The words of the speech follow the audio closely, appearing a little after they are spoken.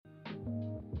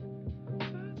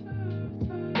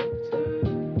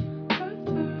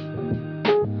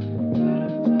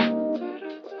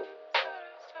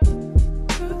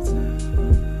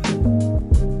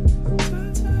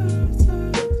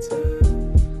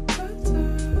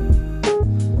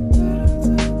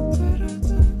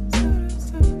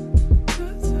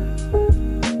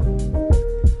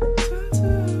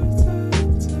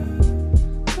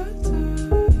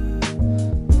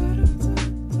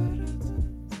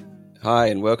Hi,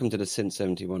 and welcome to the Sin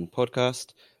 71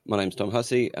 podcast. My name's Tom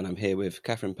Hussey, and I'm here with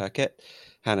Catherine Paquette,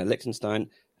 Hannah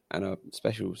Lichtenstein, and our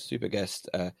special super guest,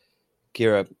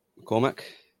 Kira McCormack.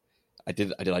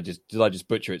 Did I just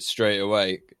butcher it straight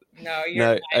away? No, you're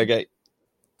No. fine. Okay.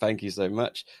 Thank you so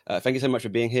much. Thank you so much for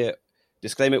being here.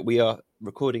 Disclaimer: we are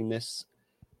recording this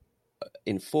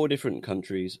in 4 different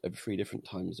countries over 3 different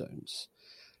time zones.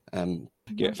 Thank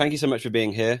you so much for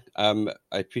being here. I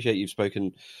appreciate you've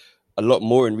spoken a lot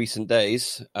more in recent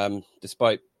days,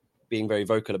 despite being very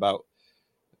vocal about,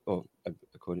 or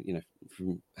according,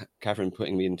 from Catherine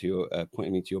pointing me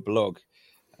to your blog,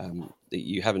 that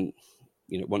you haven't,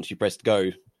 once you pressed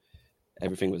go,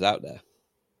 everything was out there.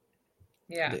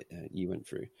 Yeah. That you went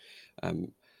through,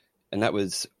 and that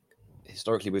was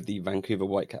historically with the Vancouver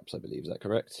Whitecaps, I believe. Is that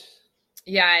correct?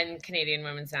 Yeah, and Canadian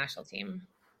women's national team.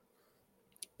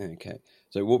 Okay.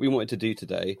 So what we wanted to do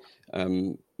today,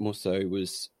 more so,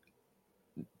 was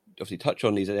obviously touch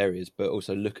on these areas, but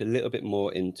also look a little bit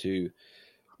more into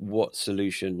what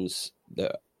solutions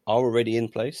that are already in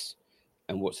place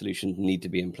and what solutions need to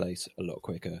be in place a lot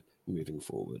quicker moving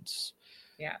forwards.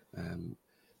 Yeah.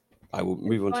 I will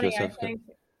move on to yourself.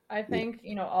 I think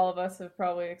all of us have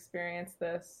probably experienced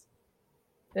this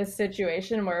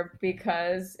situation where,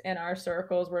 because in our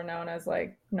circles we're known as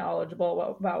like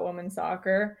knowledgeable about women's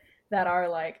soccer, that are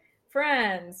like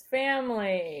friends,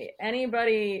 family,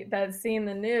 anybody that's seen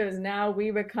the news, now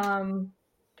we become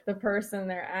the person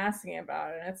they're asking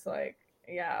about it. And it's like,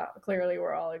 yeah, clearly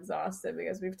we're all exhausted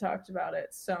because we've talked about it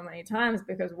so many times,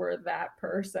 because we're that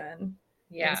person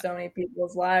in so many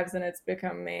people's lives, and it's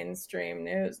become mainstream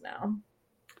news now.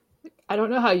 I don't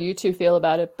know how you two feel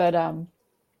about it, but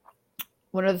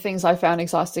one of the things I found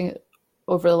exhausting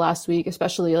over the last week,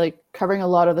 especially like covering a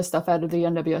lot of the stuff out of the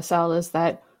NWSL, is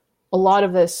that a lot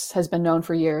of this has been known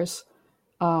for years,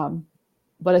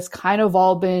 but it's kind of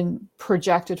all been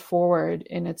projected forward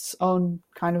in its own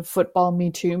kind of football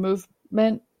Me Too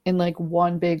movement in like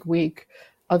one big week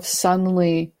of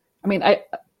suddenly,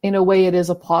 in a way it is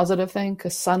a positive thing,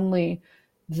 because suddenly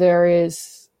there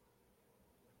is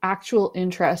actual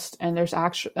interest and there's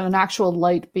an actual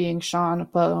light being shone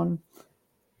upon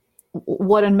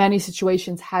what in many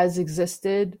situations has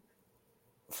existed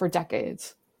for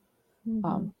decades.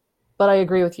 Mm-hmm. But I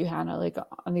agree with you, Hannah, like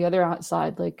on the other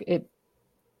side, like it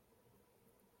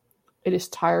is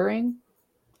tiring.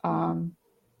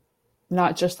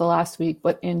 Not just the last week,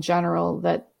 but in general,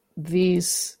 that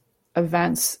these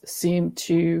events seem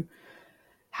to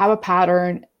have a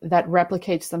pattern that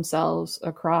replicates themselves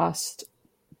across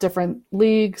different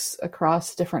leagues,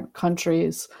 across different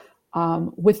countries,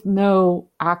 with no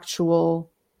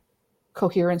actual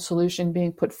coherent solution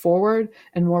being put forward,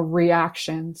 and more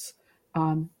reactions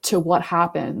to what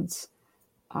happens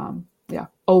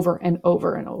over and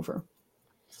over and over.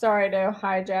 Sorry to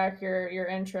hijack your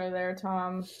intro there,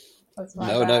 Tom. That's my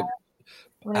bad. No,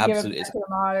 I'm gonna give it back to the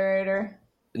moderator.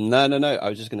 No. I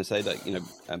was just going to say that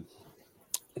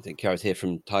I think Kara's here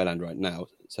from Thailand right now,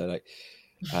 so like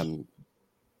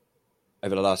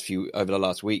over the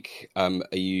last week, are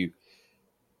you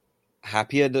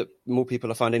happier that more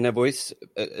people are finding their voice,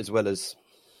 as well as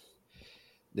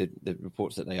the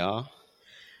reports that they are?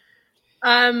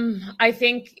 I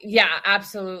think, yeah,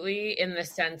 absolutely. In the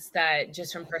sense that,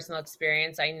 just from personal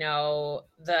experience, I know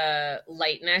the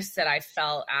lightness that I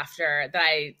felt after that.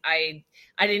 I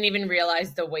didn't even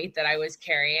realize the weight that I was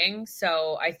carrying.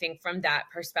 So I think from that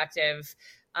perspective,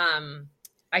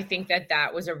 I think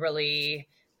that was a really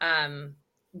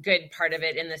good part of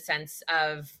it, in the sense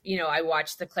of, I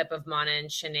watched the clip of Mana and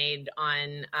Sinead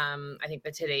on, I think,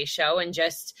 the Today Show, and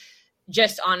just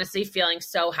honestly feeling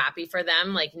so happy for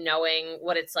them, like knowing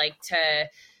what it's like to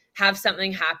have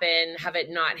something happen, have it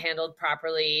not handled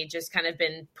properly, just kind of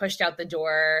been pushed out the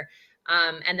door,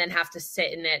 and then have to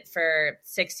sit in it for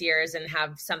 6 years and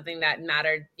have something that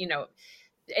mattered,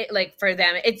 like for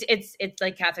them, it's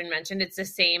like Catherine mentioned, it's the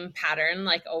same pattern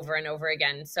like over and over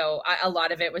again. So a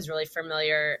lot of it was really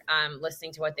familiar,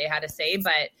 listening to what they had to say.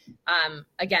 But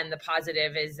again, the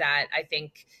positive is that I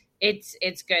think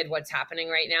it's good what's happening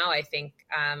right now. I think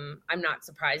I'm not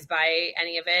surprised by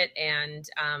any of it.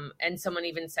 And someone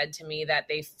even said to me that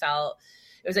they felt,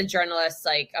 it was a journalist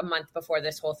like a month before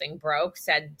this whole thing broke,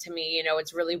 said to me,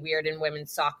 it's really weird in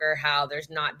women's soccer how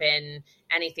there's not been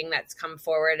anything that's come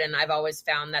forward. And I've always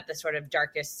found that the sort of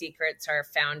darkest secrets are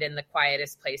found in the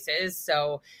quietest places.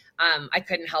 So I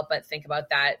couldn't help but think about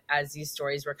that as these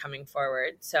stories were coming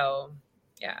forward. So,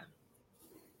 yeah.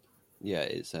 Yeah,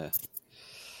 it's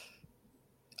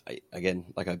again,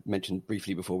 like I mentioned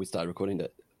briefly before we started recording,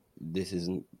 that this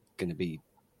isn't going to be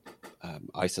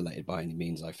isolated by any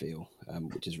means, I feel,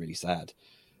 which is really sad.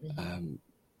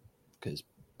 because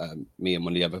me and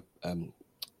one of the other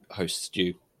hosts,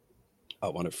 Stu,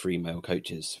 are one of 3 male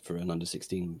coaches for an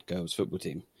under-16 girls football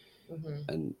team.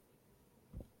 And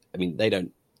I mean, they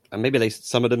don't, and maybe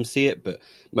some of them see it, but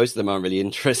most of them aren't really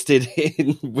interested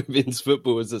in women's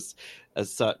football as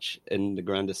such in the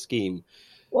grander scheme.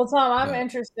 Well, Tom, I'm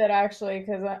interested actually,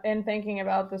 because in thinking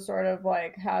about the sort of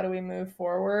like, how do we move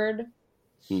forward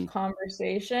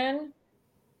conversation,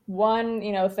 one,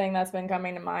 thing that's been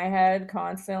coming to my head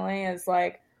constantly is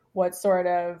like, what sort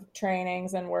of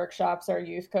trainings and workshops are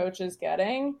youth coaches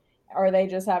getting? Are they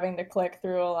just having to click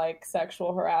through like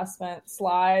sexual harassment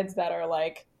slides that are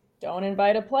like, don't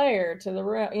invite a player to the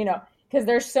room, because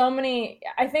there's so many.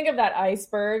 I think of that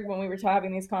iceberg when we were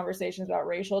having these conversations about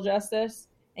racial justice,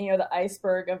 and the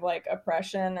iceberg of like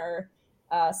oppression or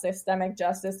systemic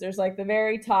justice. There's like the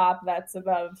very top that's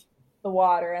above the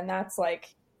water, and that's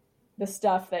like the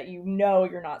stuff that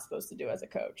you're not supposed to do as a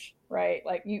coach, right?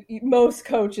 Like most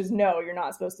coaches know you're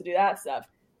not supposed to do that stuff,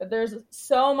 but there's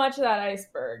so much of that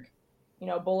iceberg,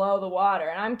 below the water.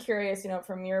 And I'm curious,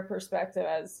 from your perspective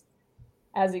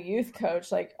as a youth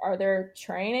coach, like, are there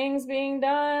trainings being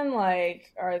done?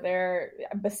 Like, are there,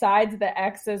 besides the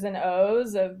X's and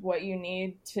O's of what you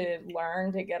need to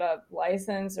learn to get a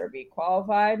license or be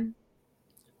qualified?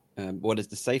 What is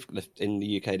in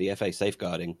the UK, the FA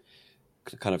safeguarding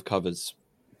kind of covers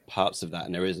parts of that,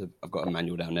 and I've got a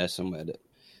manual down there somewhere that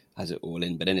has it all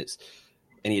in. But then it's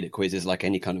any of the quizzes, like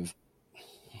any kind of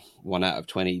 1 out of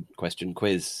 20 question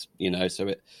quiz, so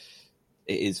it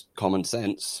is common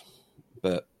sense,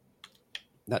 but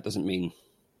that doesn't mean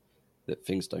that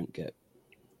things don't get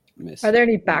missed. Are there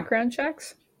any background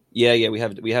checks? Yeah, we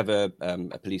have a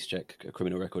police check, a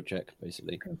criminal record check,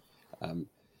 basically. Okay.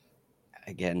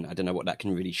 Again, I don't know what that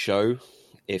can really show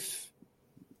if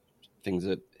things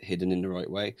are hidden in the right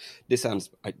way. It sounds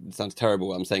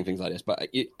terrible. I'm saying things like this, but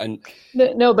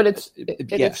but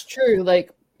it's true.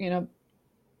 Like,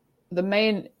 the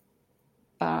main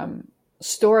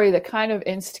story that kind of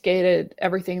instigated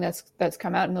everything that's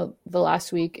come out in the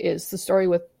last week is the story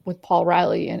with Paul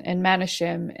Riley and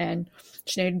Manishim and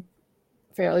Sinead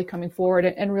Farrelly coming forward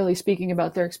and really speaking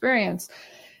about their experience.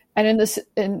 And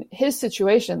in his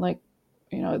situation, like,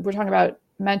 we're talking about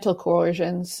mental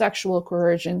coercion, sexual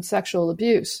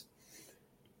abuse.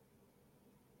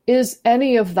 Is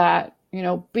any of that,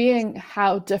 being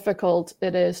how difficult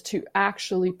it is to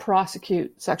actually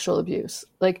prosecute sexual abuse?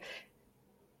 Like,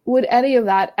 would any of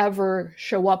that ever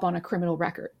show up on a criminal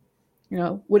record?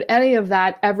 Would any of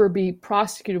that ever be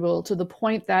prosecutable to the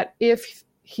point that if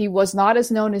he was not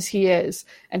as known as he is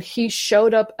and he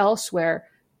showed up elsewhere,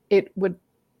 it would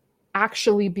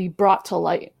actually be brought to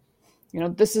light?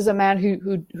 This is a man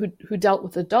who dealt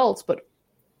with adults, but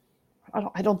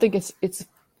I don't think it's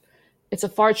a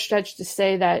far stretch to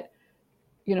say that,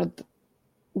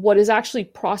 what is actually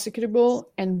prosecutable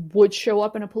and would show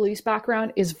up in a police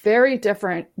background is very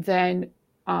different than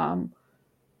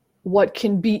what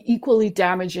can be equally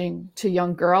damaging to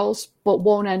young girls, but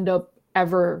won't end up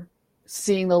ever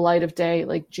seeing the light of day,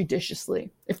 like,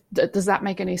 judiciously. Does that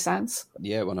make any sense?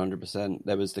 Yeah, 100%.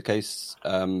 There was the case,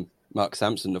 Mark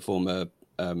Sampson, the former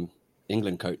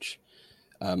England coach.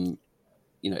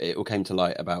 It all came to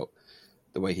light about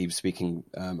the way he was speaking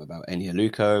about Eni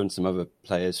Aluko and some other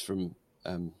players from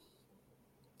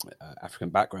African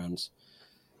backgrounds.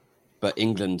 But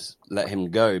England let him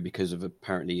go because of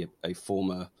apparently a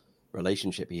former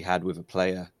relationship he had with a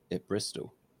player at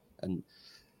Bristol.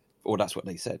 Or that's what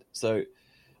they said. So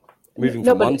moving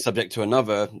from one subject to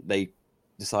another, they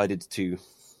decided to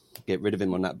get rid of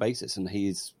him on that basis. And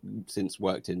he's since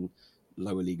worked in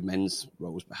lower league men's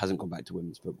roles, but hasn't gone back to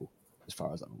women's football, as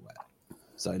far as I'm aware.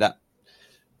 So that,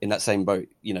 in that same boat,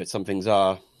 some things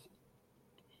are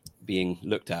being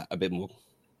looked at a bit more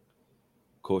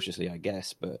cautiously, I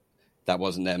guess, but that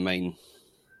wasn't their main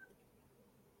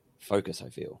focus, I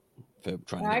feel, for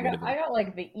trying to get rid of him. I got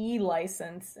like the E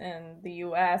license in the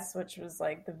US, which was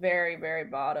like the very, very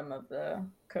bottom of the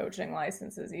coaching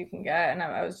licenses you can get. And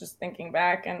I was just thinking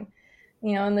back, and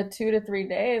in the 2 to 3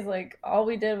 days, like, all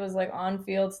we did was like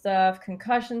on-field stuff,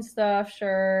 concussion stuff,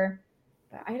 sure.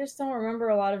 But I just don't remember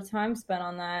a lot of time spent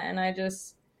on that. And I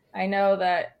know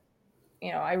that,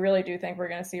 I really do think we're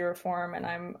going to see reform, and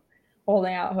I'm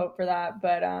holding out hope for that.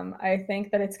 But I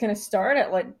think that it's going to start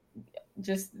at like,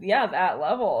 that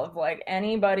level of like,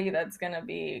 anybody that's going to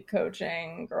be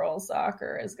coaching girls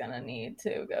soccer is going to need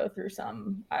to go through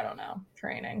some,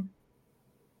 training.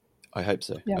 I hope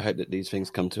so. Yeah. I hope that these things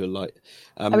come to a light.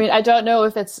 I don't know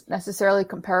if it's necessarily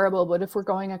comparable, but if we're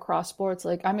going across sports,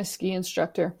 like, I'm a ski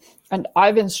instructor, and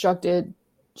I've instructed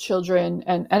children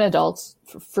and adults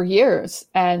for years.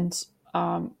 And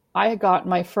I got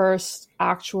my first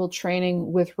actual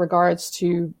training with regards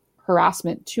to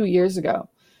harassment 2 years ago,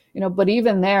 but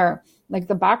even there, like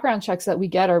the background checks that we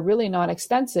get are really not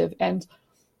extensive. And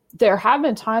there have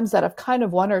been times that I've kind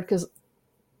of wondered, because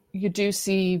you do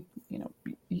see,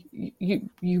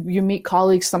 you meet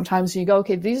colleagues sometimes and you go,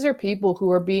 okay, these are people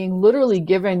who are being literally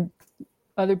given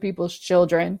other people's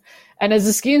children. And as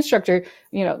a ski instructor,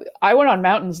 I went on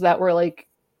mountains that were like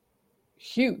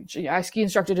huge. I ski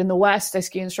instructed in the West, I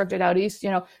ski instructed out East,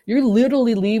 you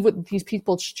literally leave with these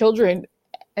people's children.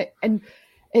 And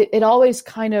it always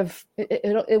kind of,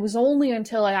 it was only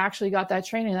until I actually got that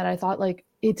training that I thought, like,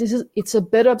 it's a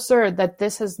bit absurd that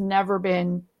this has never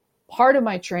been part of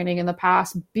my training in the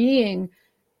past, being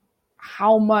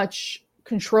how much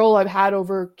control I've had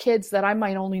over kids that I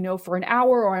might only know for an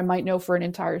hour or I might know for an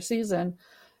entire season.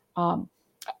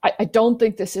 I don't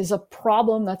think this is a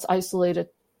problem that's isolated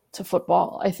to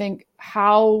football. I think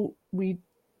how we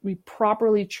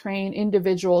properly train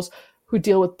individuals who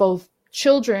deal with both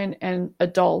children and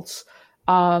adults,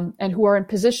 and who are in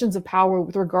positions of power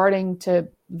with regarding to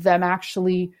them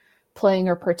actually playing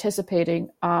or participating.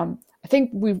 I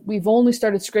think we've only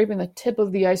started scraping the tip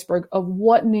of the iceberg of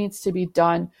what needs to be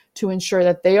done to ensure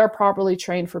that they are properly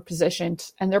trained for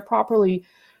positions and they're properly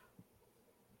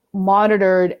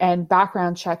monitored and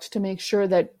background checked to make sure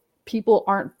that people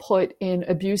aren't put in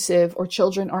abusive or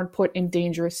children aren't put in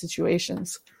dangerous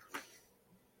situations.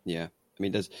 Yeah. I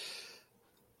mean,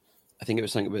 I think it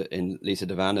was something in Lisa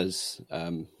Devanna's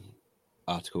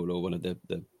article, or one of the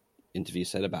interviews,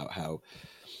 said about how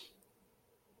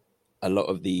a lot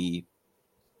of the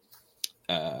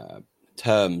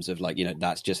terms of, like,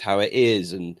 that's just how it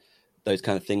is, and those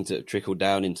kind of things that trickle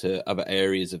down into other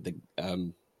areas of the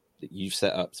youth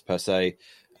setups per se,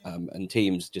 and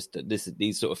teams, just that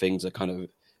these sort of things are kind of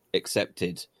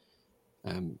accepted.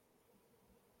 I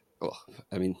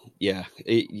mean, yeah,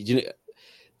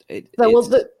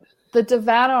 the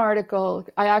Devanna article,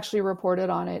 I actually reported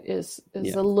on it, is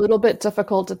a little bit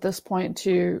difficult at this point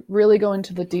to really go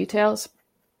into the details.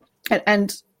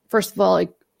 And first of all,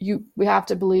 like, we have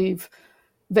to believe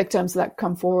victims that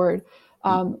come forward.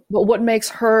 But what makes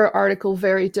her article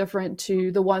very different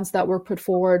to the ones that were put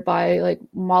forward by, like,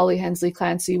 Molly Hensley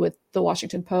Clancy with the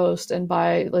Washington Post, and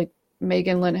by, like,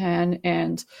 Megan Linehan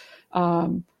and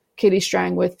Katie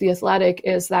Strang with The Athletic,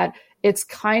 is that it's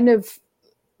kind of,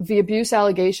 the abuse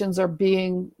allegations are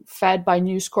being fed by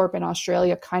News Corp in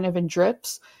Australia kind of in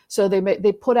drips. So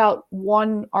they put out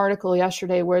one article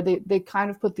yesterday where they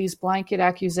kind of put these blanket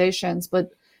accusations,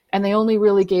 and they only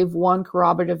really gave one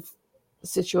corroborative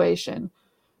situation.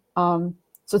 So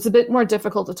it's a bit more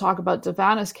difficult to talk about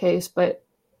Devanna's case, but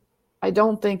I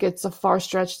don't think it's a far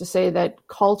stretch to say that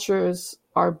cultures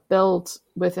are built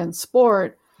within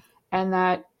sport, and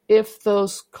that if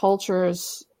those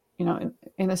cultures,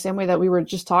 in the same way that we were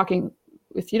just talking,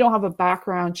 if you don't have a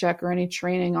background check or any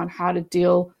training on how to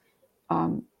deal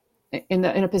in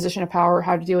a position of power,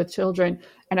 how to deal with children,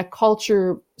 and a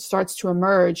culture starts to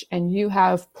emerge and you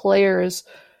have players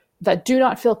that do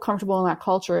not feel comfortable in that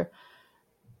culture,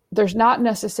 there's not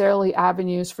necessarily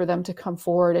avenues for them to come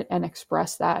forward and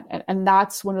express that. And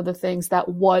that's one of the things that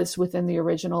was within the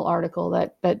original article,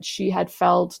 that she had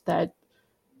felt that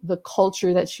the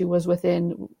culture that she was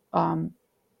within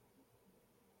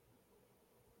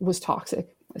was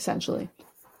toxic, essentially.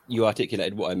 You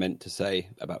articulated what I meant to say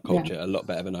about culture a lot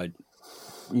better than I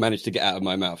managed to get out of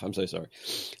my mouth. I'm so sorry.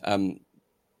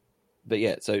 But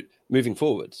yeah, so moving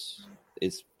forwards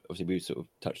is, obviously we sort of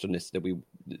touched on this, that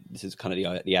this is kind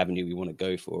of the avenue we want to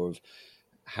go for, of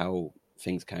how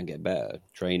things can get better,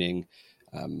 training,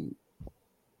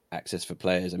 access for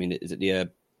players. I mean, is it the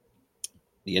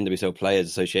NWSL Players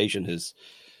Association has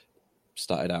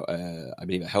started out, I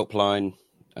believe, a helpline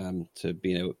to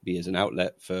be as an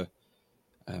outlet for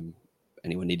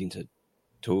anyone needing to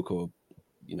talk or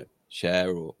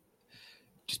share or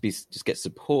just get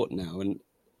support now, and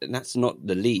that's not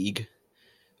the league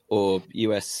or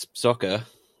US soccer.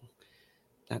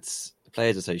 That's the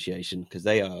Players Association, because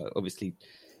they are obviously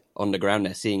on the ground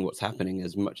there, seeing what's happening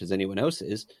as much as anyone else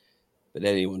is, but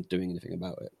anyone's doing anything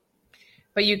about it.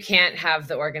 But you can't have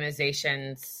the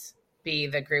organizations be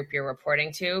the group you're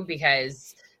reporting to,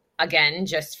 because, again,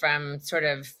 just from sort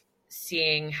of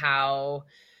seeing how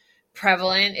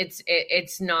prevalent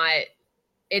it's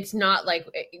not like,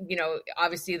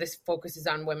 obviously this focuses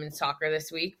on women's soccer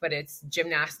this week, but it's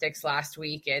gymnastics last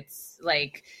week. It's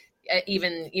like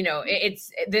even,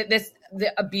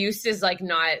 the abuse is like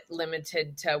not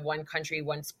limited to one country,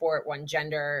 one sport, one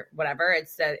gender, whatever.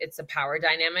 It's the power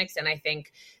dynamics. And I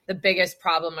think the biggest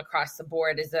problem across the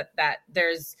board is that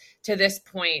there's, to this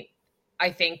point,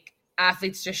 I think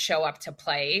athletes just show up to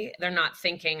play. They're not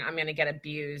thinking I'm going to get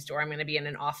abused or I'm going to be in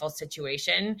an awful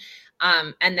situation.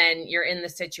 And then you're in the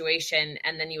situation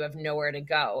and then you have nowhere to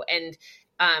go. And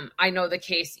I know the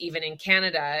case even in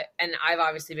Canada, and I've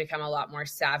obviously become a lot more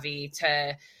savvy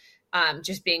to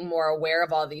just being more aware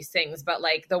of all these things. But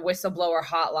like the whistleblower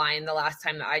hotline, the last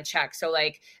time that I checked. So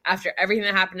like after everything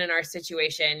that happened in our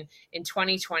situation in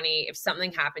 2020, if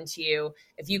something happened to you,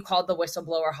 if you called the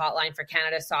whistleblower hotline for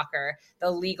Canada Soccer, the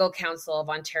Legal Council of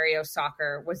Ontario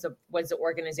Soccer was the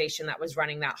organization that was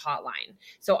running that hotline.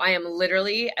 So I am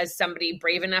literally, as somebody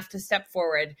brave enough to step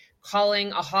forward,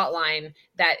 calling a hotline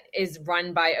that is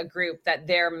run by a group that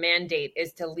their mandate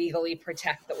is to legally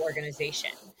protect the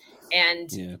organization.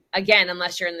 And again,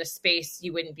 unless you're in the space,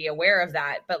 you wouldn't be aware of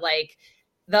that. But like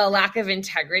the lack of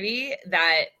integrity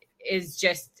that is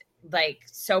just like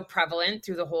so prevalent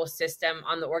through the whole system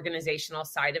on the organizational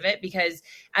side of it, because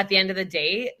at the end of the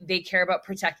day, they care about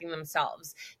protecting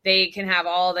themselves. They can have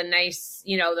all the nice,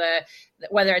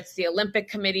 whether it's the Olympic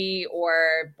Committee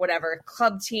or whatever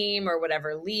club team or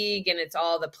whatever league, and it's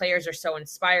all the players are so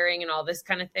inspiring and all this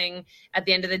kind of thing. At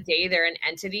the end of the day, they're an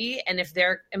entity. And if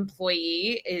their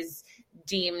employee is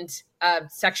deemed a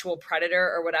sexual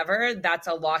predator or whatever, that's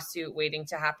a lawsuit waiting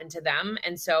to happen to them.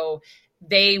 And so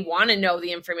they want to know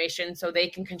the information so they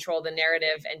can control the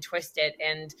narrative and twist it.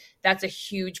 And that's a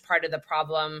huge part of the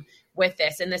problem with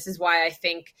this. And this is why I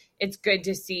think it's good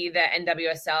to see the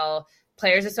NWSL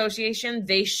Players Association.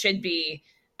 They should be,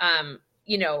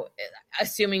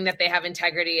 assuming that they have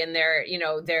integrity and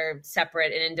they're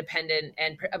separate and independent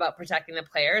and about protecting the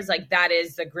players. Like that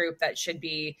is the group that should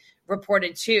be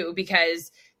reported to,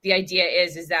 because the idea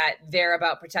is that they're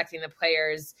about protecting the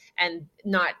players and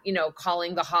not,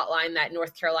 calling the hotline that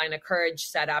North Carolina Courage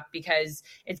set up, because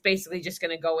it's basically just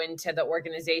going to go into the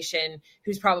organization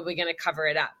who's probably going to cover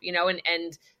it up,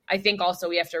 and I think also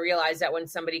we have to realize that when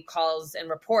somebody calls and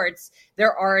reports,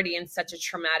 they're already in such a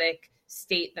traumatic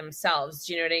state themselves.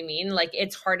 Do you know what I mean? Like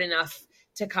it's hard enough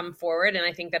to come forward. And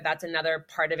I think that that's another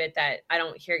part of it that I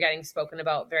don't hear getting spoken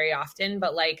about very often,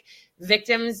 but like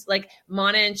victims like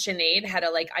Mana and Sinead had to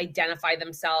like identify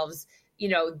themselves,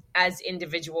 as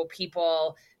individual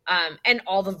people, and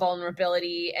all the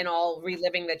vulnerability and all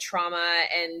reliving the trauma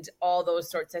and all those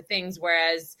sorts of things.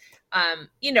 Whereas,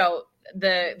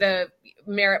 the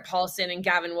Merritt Paulson and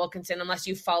Gavin Wilkinson, unless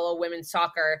you follow women's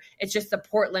soccer, it's just the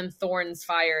Portland Thorns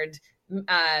fired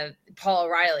Paul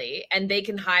O'Reilly, and they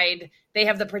can hide. They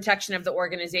have the protection of the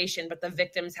organization, but the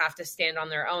victims have to stand on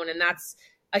their own. And that's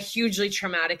a hugely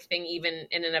traumatic thing, even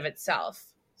in and of itself.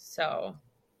 So,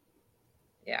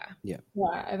 yeah.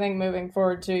 I think moving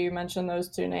forward too, you mentioned those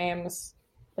two names.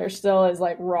 There still is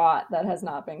like rot that has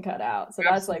not been cut out. So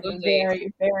that's like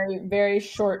very, very, very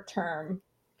short term.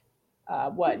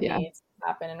 What needs to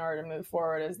happen in order to move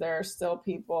forward is there are still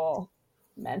people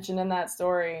mentioned in that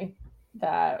story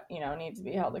that, need to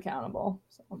be held accountable.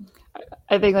 So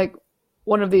I think like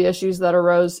one of the issues that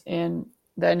arose in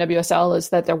the NWSL is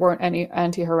that there weren't any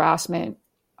anti-harassment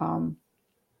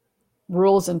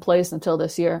rules in place until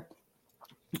this year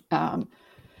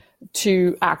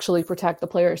to actually protect the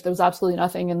players. There was absolutely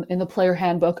nothing in the player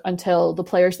handbook until the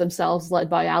players themselves, led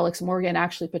by Alex Morgan,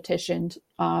 actually petitioned,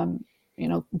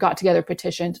 got together,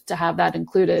 petitioned to have that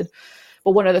included.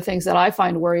 But one of the things that I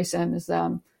find worrisome is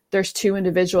there's two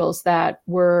individuals that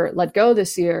were let go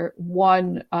this year.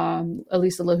 One,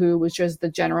 Elisa Lahu, which was the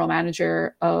general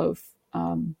manager of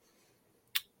Gotham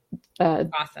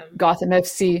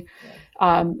FC.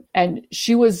 And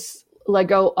she was let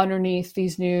go underneath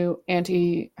these new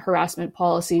anti-harassment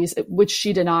policies, which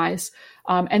she denies.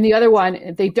 And the other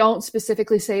one, they don't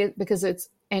specifically say it because it's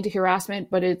anti-harassment,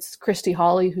 but it's Christy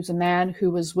Hawley, who's a man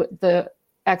who was the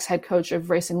ex-head coach of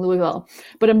Racing Louisville.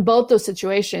 But in both those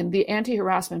situations, the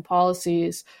anti-harassment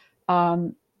policies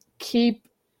keep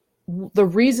the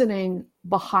reasoning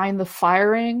behind the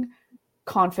firing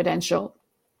confidential.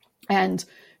 And,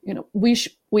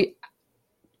 we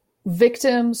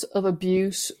victims of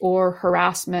abuse or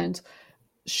harassment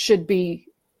should be,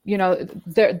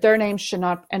 their names should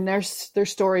not, and their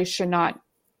stories should not,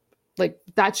 like,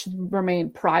 that should remain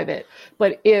private.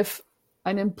 But if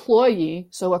an employee,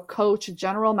 so a coach, a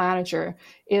general manager,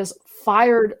 is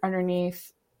fired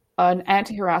underneath an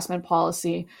anti-harassment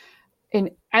policy in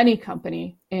any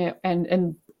company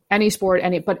and any sport,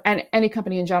 any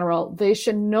company in general, they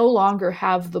should no longer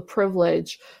have the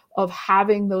privilege of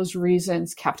having those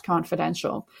reasons kept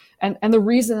confidential. And the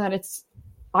reason that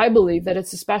I believe that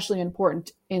it's especially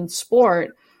important in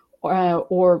sport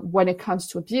or when it comes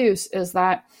to abuse is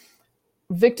that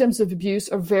victims of abuse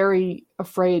are very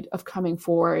afraid of coming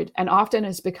forward. And often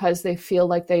it's because they feel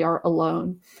like they are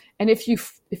alone. And if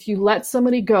you let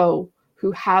somebody go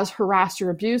who has harassed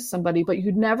or abused somebody, but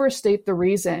you never state the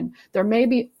reason, there may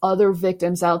be other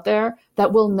victims out there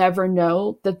that will never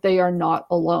know that they are not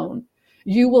alone.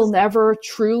 You will never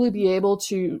truly be able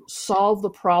to solve the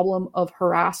problem of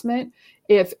harassment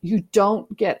if you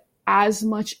don't get as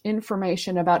much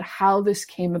information about how this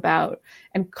came about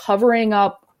and covering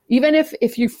up, even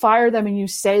if you fire them and you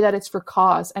say that it's for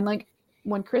cause. And like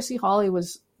when Chrissy Holly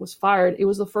was fired, it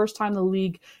was the first time the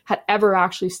league had ever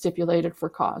actually stipulated for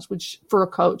cause, for a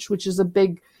coach, which is a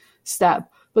big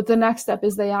step. But the next step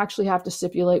is they actually have to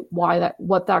stipulate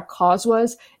what that cause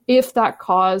was, if that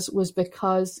cause was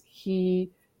because he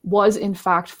was in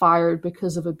fact fired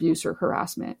because of abuse or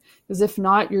harassment. Because if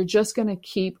not, you're just going to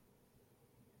keep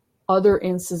other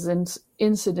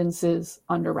incidences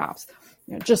under wraps.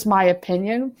 Just my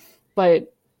opinion,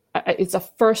 but it's a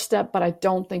first step, but I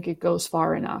don't think it goes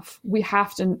far enough. We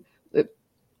have to,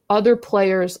 other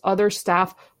players, other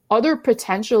staff, other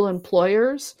potential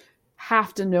employers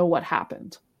have to know what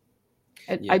happened.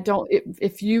 Yeah.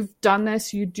 If you've done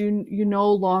this, you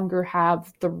no longer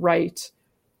have the right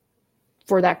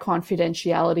for that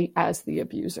confidentiality as the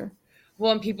abuser.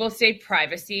 Well, and people say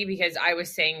privacy, because I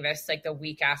was saying this like the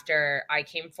week after I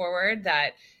came forward,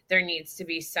 that there needs to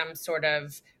be some sort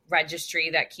of registry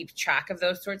that keeps track of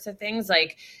those sorts of things.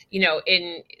 Like,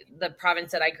 in the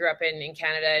province that I grew up in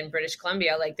Canada, in British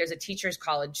Columbia, like there's a teacher's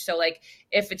college. So like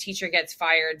if a teacher gets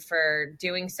fired for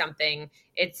doing something,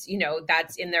 it's,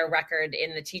 that's in their record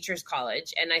in the teacher's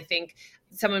college. And I think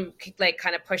someone like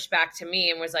kind of pushed back to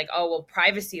me and was like, oh, well,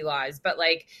 privacy laws. But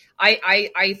like,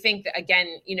 I think that,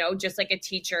 again, just like a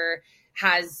teacher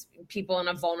has people in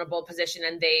a vulnerable position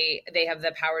and they have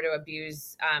the power to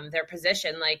abuse their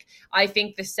position. Like, I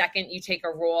think the second you take a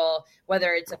role,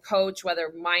 whether it's a coach,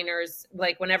 whether minors,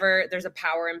 like whenever there's a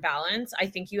power imbalance, I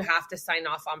think you have to sign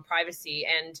off on privacy.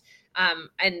 And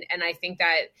I think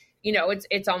that,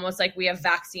 it's almost like we have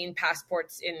vaccine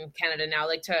passports in Canada now,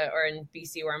 or in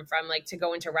BC where I'm from, like to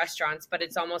go into restaurants, but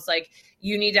it's almost like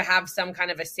you need to have some kind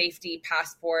of a safety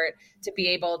passport to be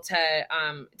able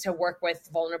to work with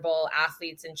vulnerable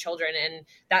athletes and children. And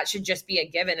that should just be a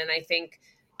given. And I think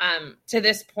to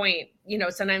this point,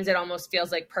 sometimes it almost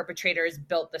feels like perpetrators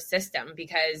built the system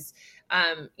because,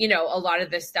 a lot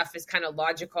of this stuff is kind of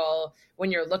logical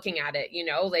when you're looking at it,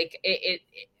 like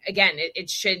it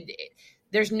should,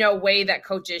 there's no way that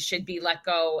coaches should be let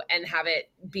go and have it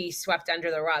be swept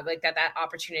under the rug, like that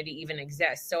opportunity even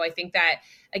exists. So I think that,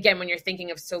 again, when you're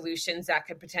thinking of solutions that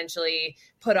could potentially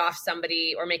put off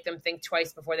somebody or make them think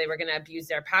twice before they were going to abuse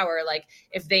their power, like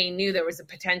if they knew there was a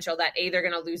potential that A, they're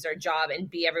going to lose their job, and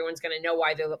B, everyone's going to know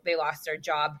why they lost their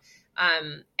job.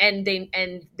 And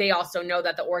they also know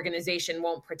that the organization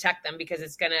won't protect them because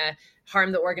it's going to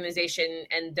harm the organization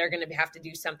and they're going to have to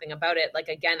do something about it. Like,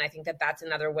 again, I think that that's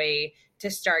another way to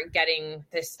start getting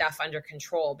this stuff under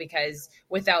control, because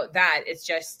without that, it's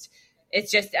just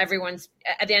everyone's,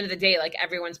 at the end of the day, like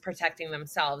everyone's protecting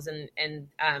themselves and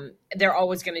they're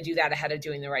always going to do that ahead of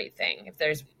doing the right thing. If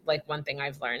there's like one thing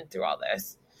I've learned through all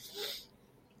this.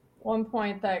 One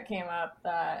point that came up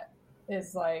that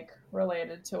is like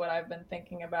related to what I've been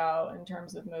thinking about in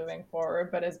terms of moving forward,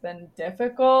 but has been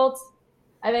difficult,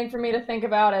 I think, for me to think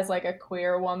about as like a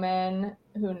queer woman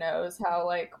who knows how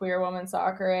like queer woman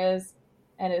soccer is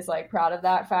and is like proud of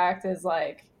that fact, is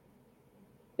like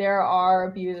there are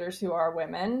abusers who are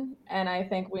women. And I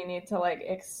think we need to like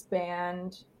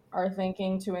expand our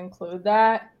thinking to include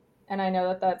that. And I know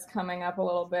that that's coming up a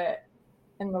little bit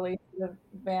in the Lisa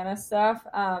Vanna stuff.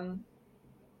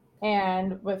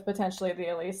 And with potentially the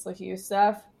Elise LaHue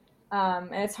stuff.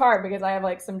 And it's hard because I have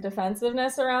like some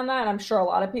defensiveness around that. And I'm sure a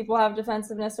lot of people have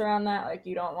defensiveness around that. Like,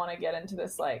 you don't want to get into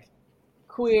this like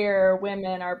queer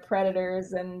women are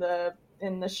predators in the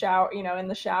shower, in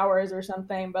the showers or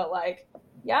something. But like,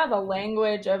 yeah, the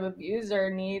language of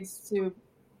abuser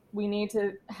we need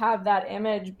to have that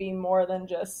image be more than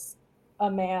just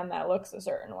a man that looks a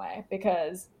certain way,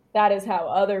 because that is how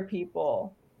other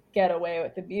people get away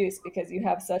with abuse, because you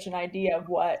have such an idea of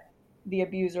what the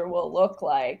abuser will look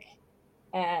like,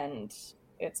 and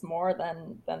it's more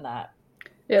than that.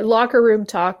 Yeah, locker room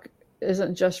talk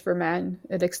isn't just for men;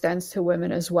 it extends to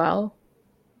women as well.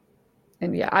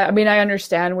 And yeah, I mean, I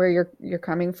understand where you're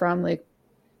coming from. Like,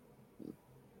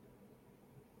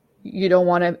 you don't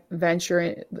want to venture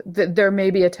in. There may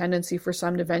be a tendency for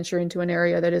some to venture into an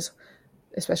area that is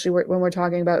especially when we're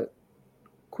talking about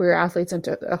queer athletes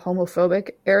into a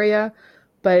homophobic area.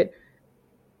 But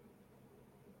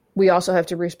we also have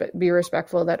to be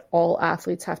respectful that all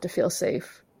athletes have to feel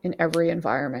safe in every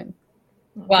environment.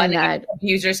 Well, and that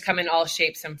abusers come in all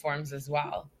shapes and forms as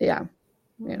well. Yeah.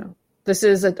 You know, this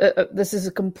is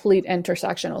a complete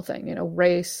intersectional thing, you know,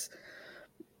 race,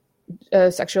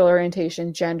 sexual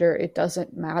orientation, gender, it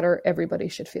doesn't matter. Everybody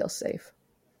should feel safe.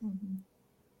 Mm-hmm.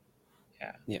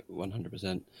 Yeah,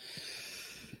 100%.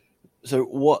 So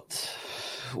what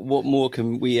more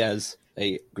can we, as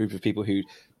a group of people who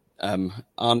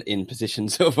aren't in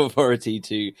positions of authority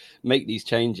to make these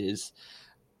changes,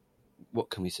 what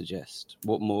can we suggest?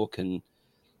 What more can...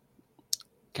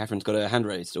 Catherine's got a hand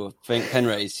raised or pen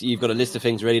raised. You've got a list of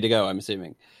things ready to go, I'm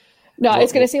assuming. No,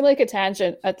 it's going to seem like a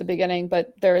tangent at the beginning,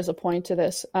 but there is a point to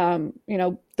this. You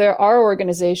know, there are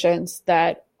organizations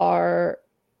that are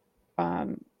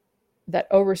that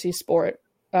oversee sport,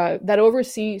 that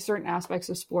oversee certain aspects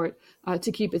of sport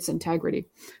to keep its integrity.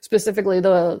 Specifically,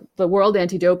 the World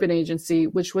Anti-Doping Agency,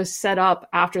 which was set up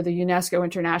after the UNESCO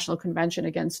International Convention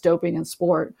Against Doping in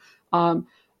Sport,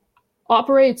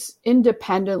 operates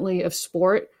independently of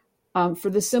sport for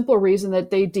the simple reason that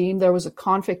they deemed there was a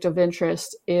conflict of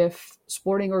interest if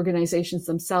sporting organizations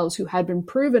themselves, who had been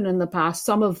proven in the past,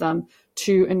 some of them,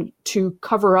 to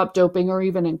cover up doping or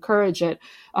even encourage it,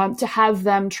 to have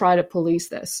them try to police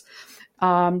this.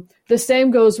 The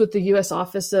same goes with the U.S.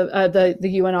 Office of the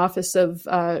UN Office of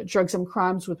Drugs and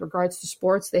Crimes with regards to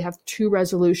sports. They have two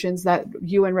resolutions that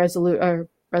UN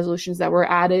resolutions that were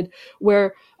added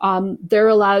where they're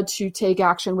allowed to take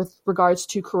action with regards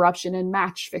to corruption and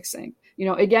match fixing. You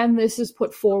know, again, this is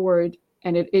put forward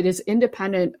and it is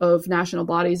independent of national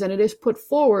bodies, and it is put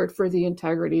forward for the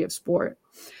integrity of sport.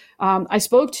 I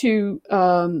spoke to,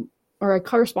 or I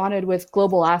corresponded with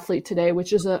Global Athlete today,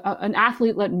 which is an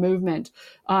athlete-led movement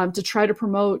to try to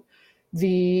promote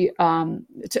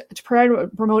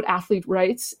promote athlete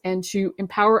rights and to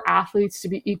empower athletes to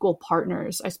be equal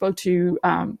partners. I spoke to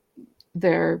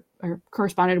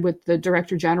corresponded with the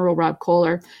Director General, Rob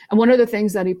Kohler, and one of the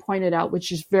things that he pointed out,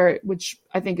 which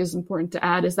I think is important to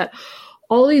add, is that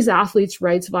all these athletes'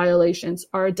 rights violations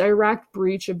are a direct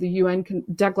breach of the UN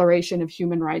Declaration of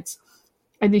Human Rights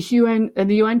and the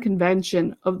UN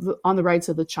Convention on the Rights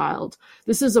of the Child.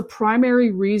 This is a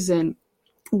primary reason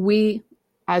we,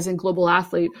 as in Global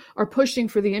Athlete, are pushing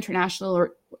for the International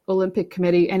Olympic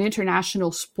Committee and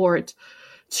international sport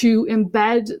to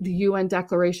embed the UN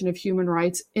Declaration of Human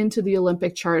Rights into the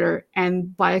Olympic Charter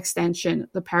and, by extension,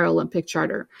 the Paralympic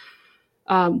Charter.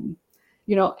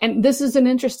 You know, and this is an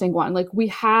interesting one. Like we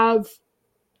have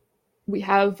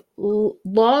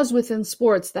laws within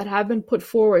sports that have been put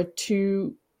forward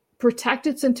to protect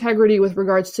its integrity with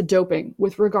regards to doping,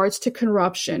 with regards to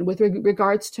corruption, with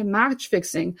regards to match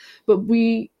fixing, but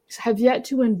we have yet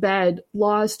to embed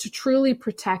laws to truly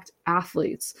protect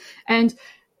athletes. And,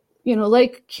 you know,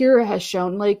 like Kira has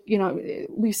shown, like, you know,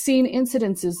 we've seen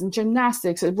incidences in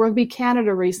gymnastics. Rugby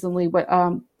Canada recently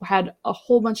had a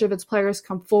whole bunch of its players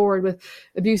come forward with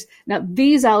abuse. Now,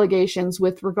 these allegations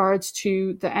with regards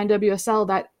to the NWSL,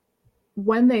 that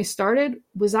when they started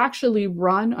was actually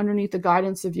run underneath the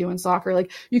guidance of UN Soccer. Like,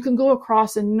 you can go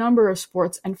across a number of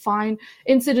sports and find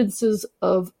incidences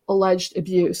of alleged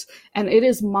abuse. And it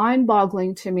is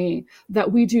mind-boggling to me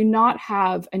that we do not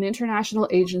have an international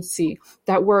agency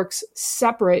that works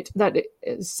separate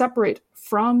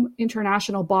from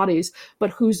international bodies,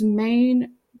 but whose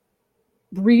main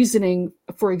reasoning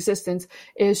for existence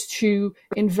is to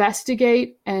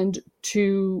investigate and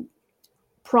to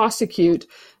prosecute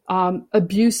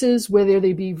abuses, whether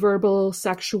they be verbal,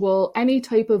 sexual, any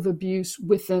type of abuse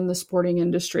within the sporting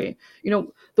industry. You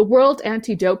know, the World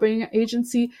Anti-Doping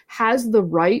Agency has the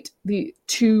right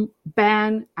to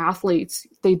ban athletes.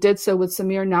 They did so with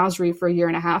Samir Nasri for a year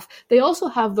and a half. They also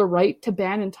have the right to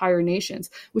ban entire nations,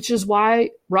 which is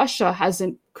why Russia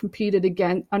hasn't competed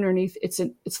again underneath its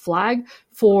flag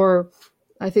for,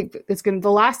 I think it's going to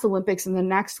the last Olympics and the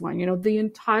next one. You know, the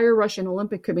entire Russian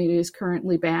Olympic Committee is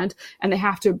currently banned and they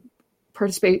have to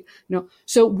participate. You know,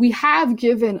 so we have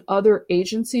given other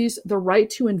agencies the right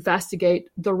to investigate,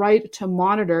 the right to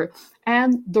monitor,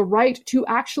 and the right to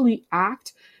actually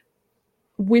act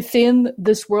within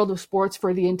this world of sports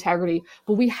for the integrity.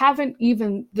 But we haven't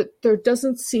there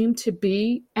doesn't seem to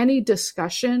be any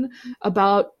discussion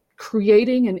about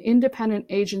creating an independent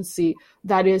agency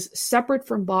that is separate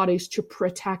from bodies to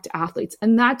protect athletes.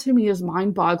 And that to me is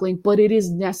mind-boggling, but it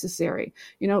is necessary.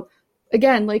 You know,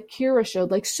 again, like Kira showed,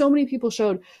 like so many people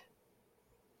showed,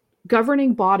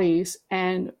 governing bodies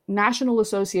and national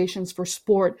associations for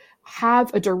sport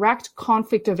have a direct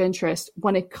conflict of interest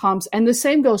when it comes, and the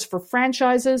same goes for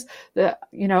franchises, the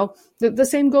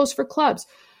same goes for clubs.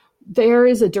 There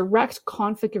is a direct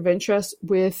conflict of interest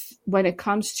when it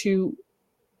comes to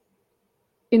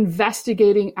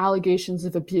investigating allegations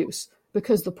of abuse,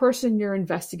 because the person you're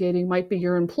investigating might be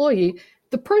your employee.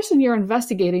 The person you're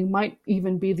investigating might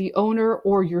even be the owner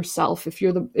or yourself if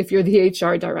you're the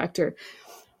HR director.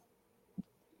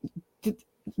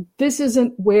 This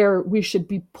isn't where we should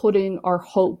be putting our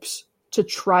hopes to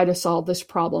try to solve this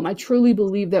problem. I truly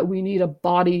believe that we need a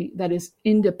body that is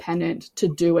independent to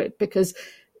do it, because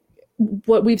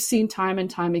what we've seen time and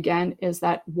time again is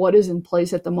that what is in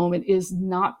place at the moment is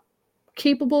not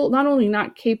only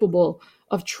not capable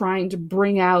of trying to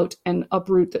bring out and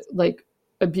uproot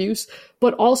abuse,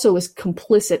 but also is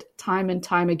complicit time and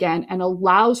time again and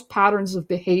allows patterns of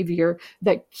behavior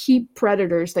that keep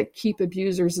predators, that keep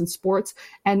abusers in sports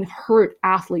and hurt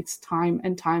athletes time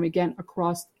and time again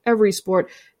across every sport,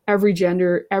 every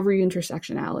gender, every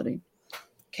intersectionality.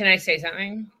 Can I say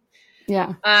something?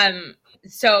 Yeah.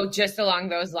 So just along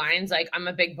those lines, I'm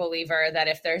a big believer that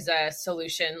if there's a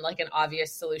solution, an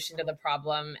obvious solution to the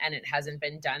problem, and it hasn't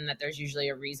been done, that there's usually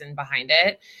a reason behind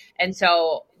it. And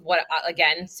so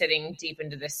again, sitting deep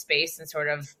into this space and sort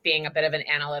of being a bit of an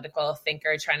analytical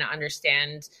thinker, trying to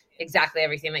understand exactly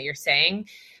everything that you're saying.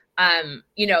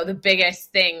 The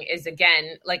biggest thing is,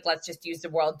 again, let's just use the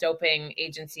World Doping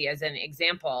Agency as an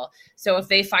example. So if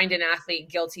they find an athlete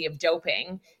guilty of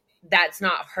doping, that's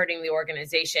not hurting the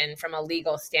organization from a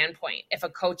legal standpoint. If a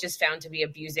coach is found to be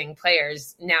abusing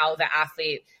players, now the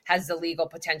athlete has the legal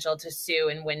potential to sue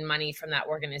and win money from that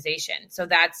organization. So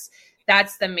that's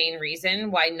the main reason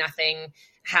why nothing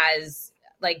has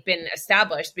been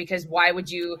established, because why would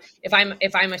you, if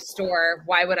I'm a store,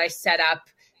 why would I set up,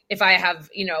 if I have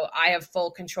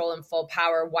full control and full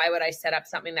power, why would I set up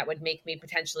something that would make me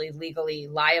potentially legally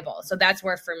liable? So that's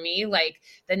where, for me,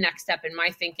 the next step in my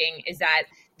thinking is that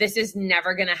this is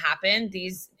never going to happen.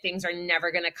 These things are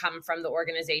never going to come from the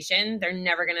organization. They're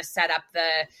never going to set up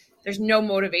there's no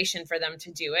motivation for them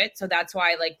to do it. So that's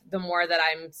why, the more that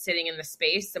I'm sitting in the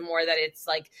space, the more that it's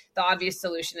the obvious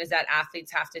solution is that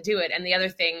athletes have to do it. And the other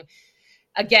thing,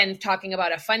 again, talking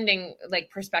about a funding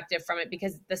perspective from it,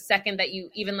 because the second that you,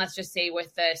 even let's just say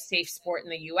with the safe sport in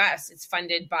the US, it's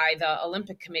funded by the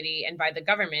Olympic Committee and by the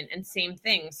government, and same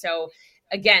thing. So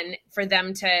again, for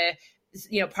them to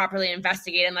properly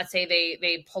investigate, and let's say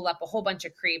they pull up a whole bunch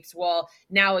of creeps, well,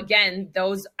 now again,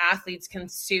 those athletes can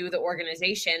sue the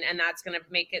organization, and that's going to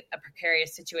make it a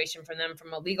precarious situation for them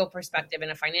from a legal perspective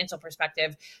and a financial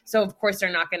perspective. So of course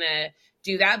they're not going to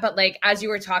do that. But as you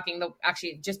were talking,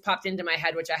 actually just popped into my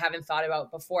head, which I haven't thought about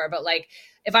before, but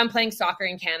if I'm playing soccer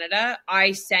in Canada,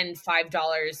 I send $5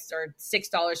 or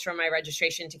 $6 from my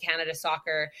registration to Canada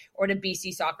Soccer or to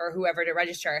BC Soccer, whoever, to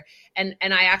register. And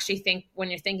I actually think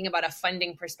when you're thinking about a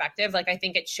funding perspective, I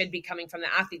think it should be coming from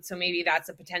the athletes. So maybe that's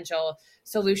a potential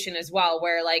solution as well,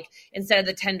 where instead of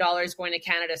the $10 going to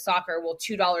Canada Soccer, well,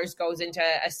 $2 goes into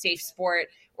a safe sport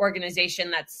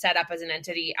organization that's set up as an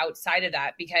entity outside of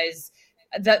that, because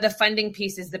the funding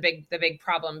piece is the big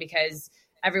problem, because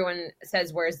everyone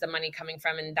says, where's the money coming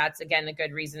from? And that's, again, a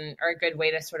good reason or a good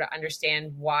way to sort of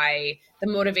understand why the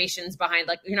motivations behind,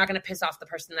 you're not going to piss off the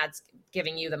person that's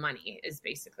giving you the money, is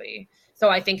basically. So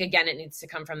I think, again, it needs to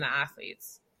come from the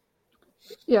athletes.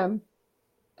 Yeah,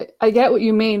 I get what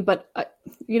you mean, but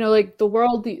the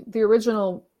world, the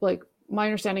original, my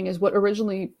understanding is what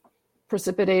originally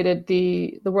precipitated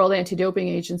the World Anti-Doping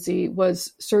Agency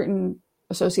was certain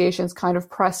associations kind of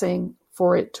pressing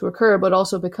for it to occur, but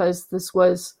also because this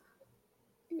was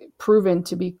proven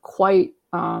to be quite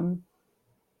to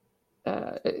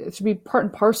be part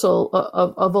and parcel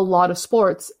of a lot of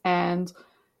sports, and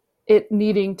it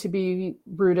needing to be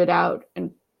rooted out.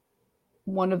 And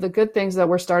one of the good things that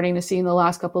we're starting to see in the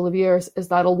last couple of years is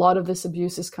that a lot of this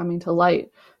abuse is coming to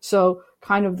light. So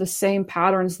kind of the same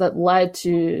patterns that led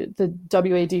to the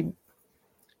WADA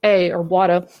or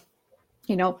WADA,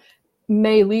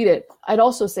 may lead it. I'd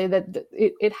also say that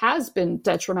it has been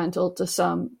detrimental to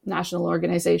some national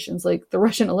organizations, like the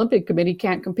Russian Olympic Committee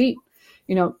can't compete.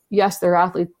 Yes, their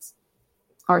athletes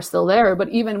are still there, but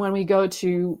even when we go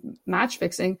to match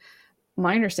fixing,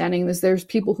 my understanding is there's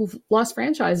people who've lost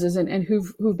franchises and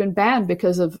who've been banned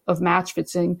because of match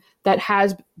fixing that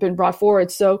has been brought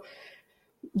forward. So,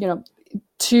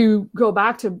 to go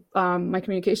back to my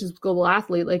communications with Global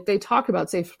Athlete, they talk about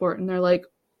safe sport, and they're like,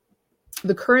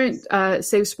 the current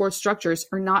safe sports structures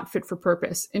are not fit for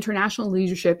purpose. International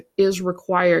leadership is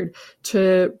required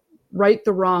to right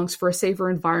the wrongs, for a safer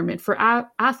environment for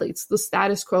athletes. The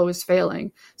status quo is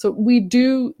failing. So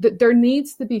there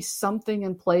needs to be something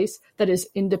in place that is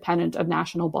independent of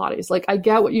national bodies. Like, I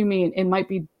get what you mean. It might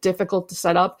be difficult to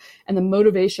set up and the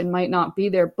motivation might not be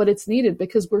there, but it's needed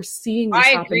because we're seeing this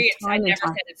happen. I agree. I never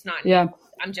said it's not needed. Yeah.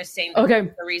 I'm just saying okay.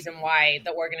 The reason why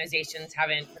the organizations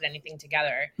haven't put anything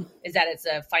together is that it's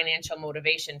a financial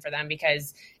motivation for them,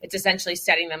 because it's essentially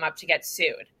setting them up to get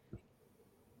sued.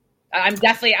 I'm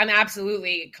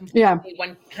absolutely completely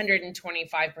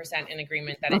 125% in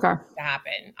agreement that it needs to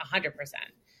happen, 100%.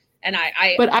 And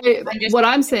what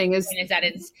I'm saying is that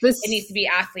it needs to be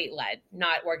athlete led,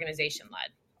 not organization led.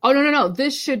 Oh, no.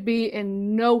 This should be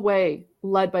in no way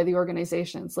led by the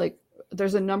organizations. Like,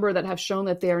 there's a number that have shown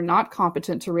that they are not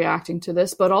competent to reacting to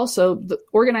this, but also the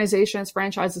organizations,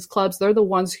 franchises, clubs, they're the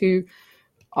ones who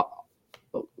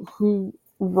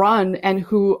run and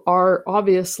who are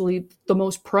obviously the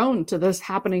most prone to this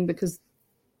happening, because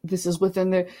this is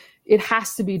within it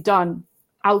has to be done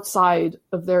outside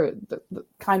of their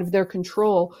kind of their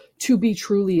control to be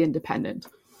truly independent.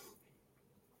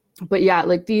 But yeah,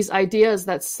 like these ideas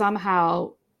that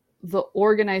somehow the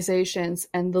organizations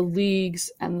and the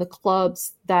leagues and the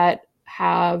clubs that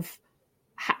have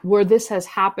where this has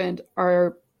happened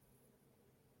are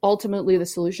ultimately the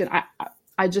solution.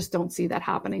 I just don't see that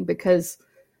happening, because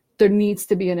there needs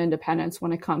to be an independence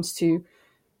when it comes to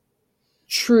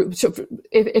true. So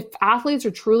if athletes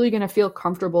are truly going to feel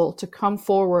comfortable to come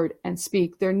forward and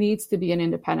speak, there needs to be an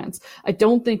independence. I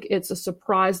don't think it's a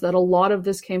surprise that a lot of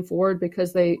this came forward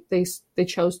because they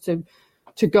chose to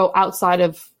go outside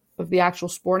of the actual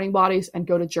sporting bodies and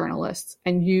go to journalists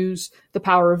and use the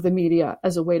power of the media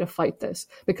as a way to fight this,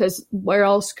 because where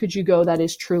else could you go that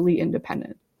is truly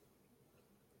independent?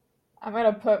 I'm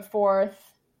going to put forth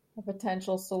a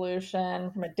potential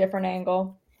solution from a different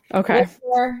angle. Okay.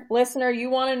 Listener, you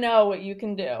want to know what you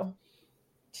can do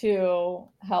to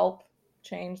help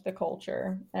change the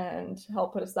culture and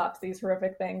help put a stop to these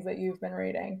horrific things that you've been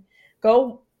reading.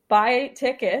 Go buy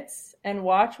tickets and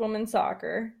watch women's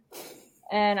soccer.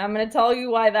 And I'm going to tell you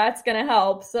why that's going to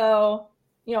help. So,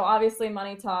 obviously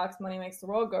money talks, money makes the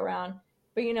world go round.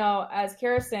 But, as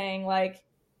Kara's saying, like,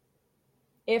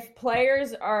 if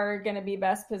players are going to be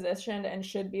best positioned and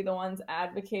should be the ones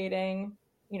advocating,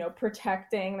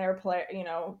 protecting their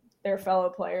their fellow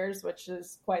players, which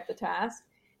is quite the task,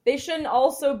 they shouldn't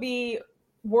also be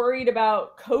worried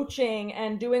about coaching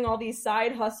and doing all these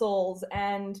side hustles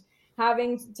and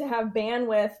having to have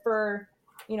bandwidth for,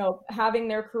 having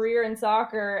their career in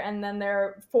soccer and then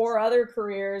their 4 other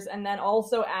careers, and then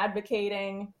also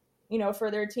advocating,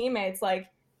 for their teammates. Like,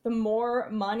 the more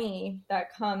money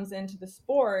that comes into the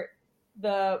sport,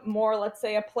 the more, let's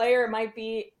say, a player might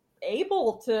be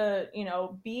able to,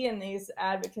 be in these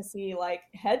advocacy, like,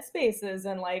 headspaces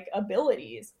and, like,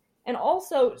 abilities. And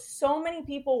also, so many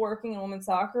people working in women's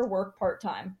soccer work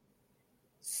part-time.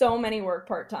 So many work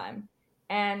part-time.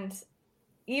 And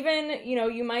even,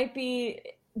 you might be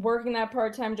working that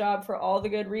part-time job for all the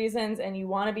good reasons and you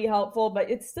want to be helpful, but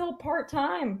it's still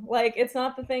part-time. Like, it's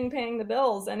not the thing paying the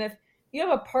bills. And if you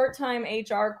have a part-time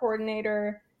HR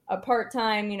coordinator, a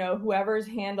part-time, whoever's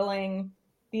handling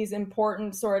these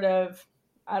important sort of,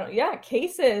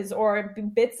 cases or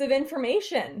bits of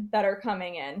information that are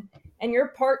coming in, and you're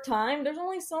part-time, there's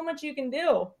only so much you can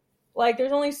do. Like,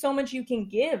 there's only so much you can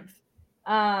give.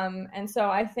 And so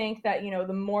I think that,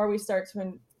 the more we start to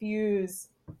infuse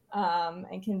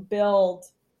and can build,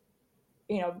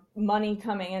 money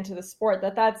coming into the sport,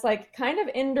 that's like kind of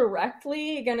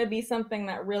indirectly going to be something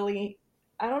that really,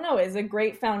 is a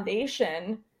great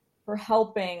foundation for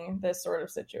helping this sort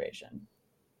of situation.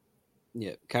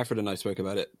 Yeah, Catherine and I spoke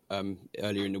about it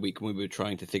earlier in the week when we were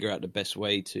trying to figure out the best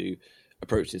way to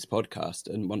approach this podcast.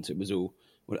 And once it was all,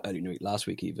 earlier in the week, last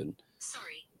week even.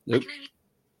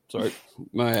 Sorry,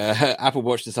 my Apple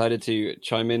Watch decided to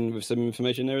chime in with some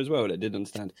information there as well that I didn't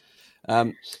understand.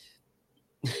 And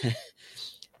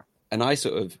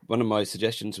one of my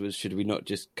suggestions was, should we not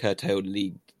just curtail the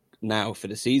league now for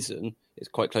the season? It's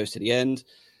quite close to the end.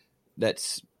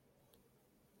 Let's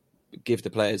give the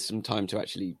players some time to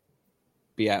actually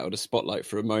be out of the spotlight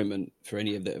for a moment for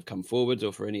any of that have come forwards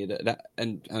or for any of that.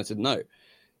 And I said, no,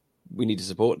 we need to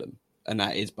support them. And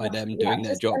that is by them doing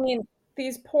their job.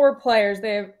 These poor players,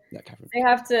 they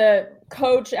have to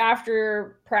coach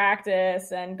after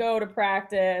practice and go to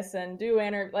practice and do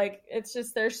it's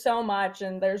just, there's so much,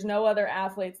 and there's no other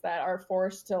athletes that are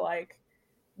forced to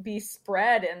be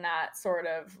spread in that sort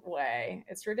of way.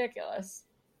 It's ridiculous.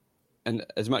 And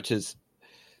as much as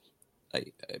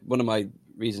one of my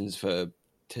reasons for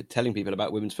telling people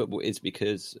about women's football is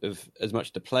because of as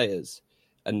much the players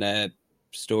and their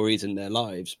stories in their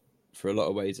lives, for a lot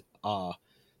of ways, are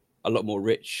a lot more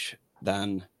rich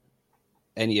than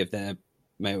any of their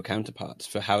male counterparts,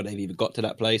 for how they've either got to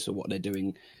that place or what they're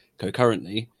doing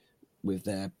concurrently with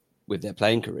their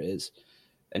playing careers.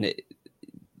 And it,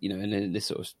 and then this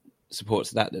sort of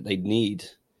supports that they need,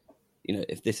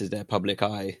 if this is their public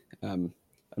eye. I'm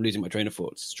losing my train of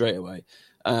thought straight away.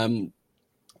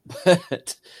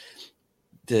 But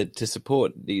to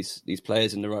support these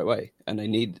players in the right way, and they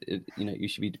need,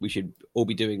 we should all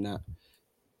be doing that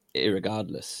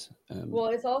irregardless. Well,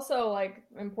 it's also like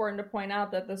important to point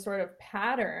out that the sort of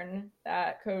pattern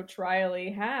that Coach Riley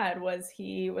had was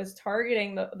he was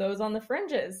targeting those on the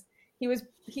fringes. He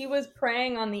was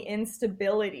preying on the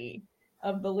instability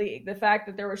of the league, the fact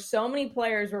that there were so many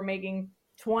players who were making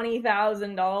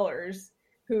 $20,000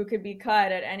 who could be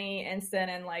cut at any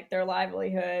instant, and like their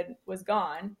livelihood was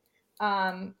gone.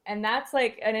 And that's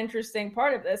like an interesting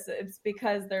part of this. It's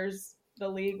because the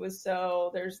league was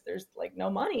there's like no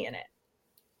money in it.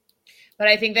 But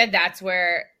I think that's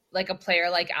where like a player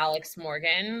like Alex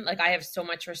Morgan, like I have so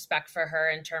much respect for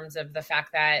her in terms of the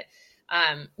fact that,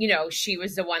 she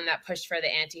was the one that pushed for the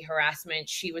anti-harassment.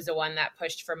 She was the one that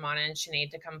pushed for Mana and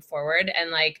Sinead to come forward.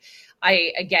 And like,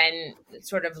 I, again,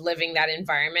 sort of living that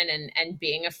environment and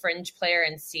being a fringe player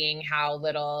and seeing how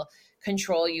little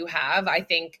control you have, I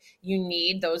think you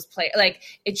need those players. Like,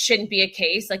 it shouldn't be a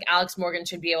case like Alex Morgan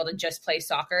should be able to just play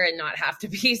soccer and not have to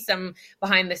be some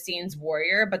behind the scenes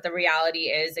warrior. But the reality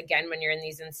is, again, when you're in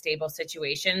these unstable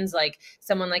situations, like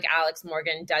someone like Alex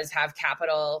Morgan does have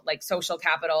capital, like social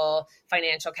capital,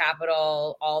 financial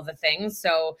capital, all the things.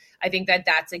 So I think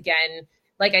that's, again,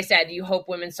 like I said, you hope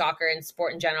women's soccer and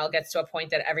sport in general gets to a point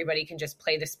that everybody can just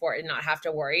play the sport and not have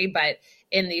to worry. But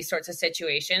in these sorts of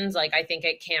situations, like I think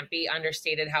it can't be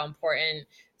understated how important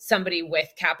somebody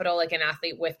with capital, like an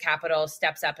athlete with capital,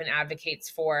 steps up and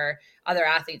advocates for other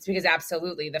athletes. Because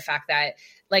absolutely, the fact that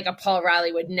like a Paul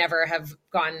Riley would never have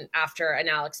gone after an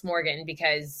Alex Morgan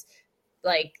because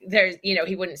like there's,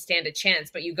 he wouldn't stand a chance,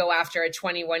 but you go after a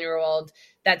 21-year-old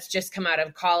that's just come out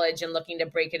of college and looking to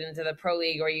break it into the pro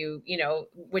league, or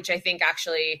which I think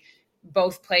actually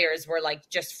both players were like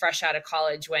just fresh out of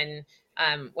college when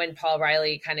Paul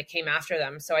Riley kind of came after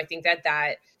them. So I think that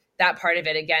part of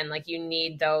it, again, like you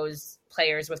need those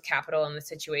players with capital in the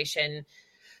situation.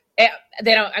 They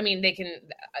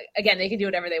can do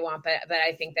whatever they want, but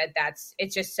I think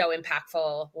it's just so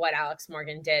impactful what Alex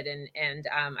Morgan did. And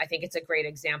I think it's a great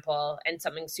example and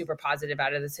something super positive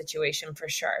out of the situation for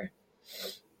sure.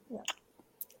 Yeah.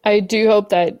 I do hope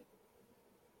that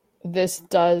this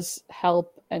does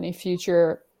help any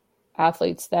future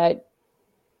athletes that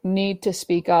need to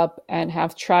speak up and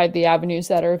have tried the avenues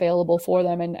that are available for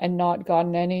them and not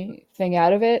gotten anything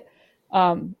out of it.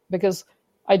 Because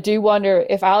I do wonder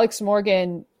if Alex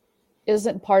Morgan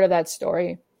isn't part of that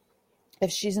story,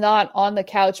 if she's not on the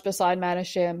couch beside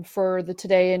Manashim for the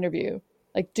Today interview,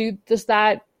 like,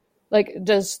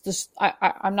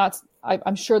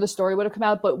 I'm sure the story would have come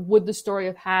out, but would the story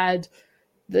have had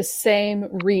the same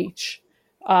reach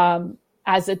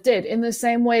as it did? In the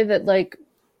same way that, like,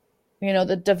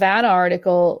 the Davana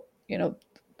article,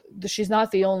 she's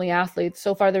not the only athlete.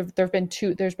 So far, there've been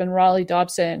two. There's been Raleigh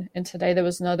Dobson, and today there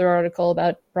was another article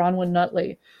about Bronwyn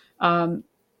Nutley,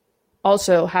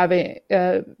 also having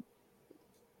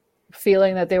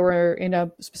feeling that they were in a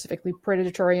specifically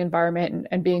predatory environment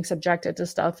and being subjected to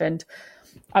stuff. And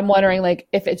I'm wondering, like,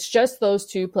 if it's just those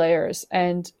two players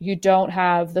and you don't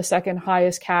have the second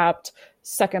highest capped,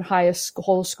 second highest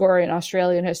goal scorer in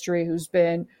Australian history, who's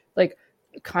been like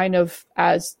kind of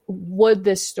would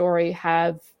this story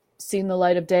have seen the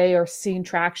light of day or seen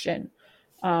traction?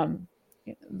 Because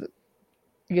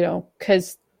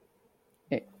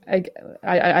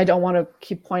I don't want to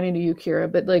keep pointing to you,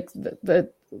 Kira, but like the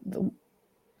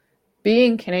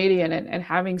being Canadian and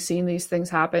having seen these things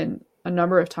happen a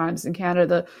number of times in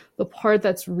Canada, the part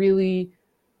that's really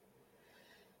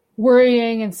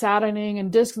worrying and saddening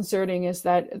and disconcerting is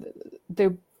that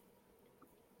the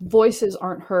voices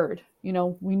aren't heard. We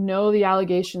know the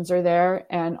allegations are there,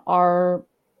 and our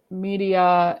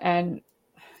media and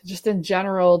just in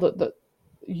general, the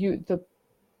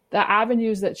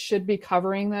avenues that should be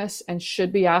covering this and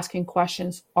should be asking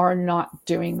questions are not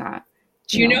doing that.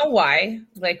 Do you know why?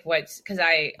 Like because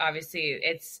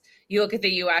you look at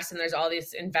the US and there's all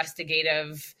this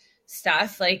investigative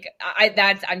stuff. Like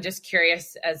I'm just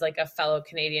curious as like a fellow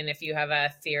Canadian, if you have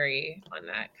a theory on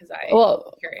that. I'm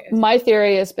curious. My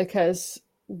theory is because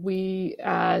female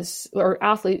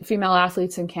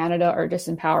athletes in Canada are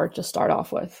disempowered to start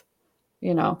off with.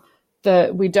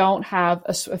 We don't have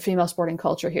a female sporting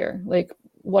culture here. Like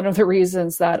one of the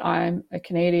reasons that I'm a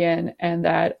Canadian and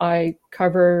that I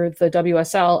cover the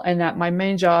WSL and that my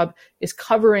main job is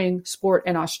covering sport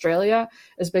in Australia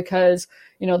is because,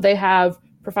 they have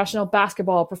professional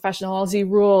basketball, professional Aussie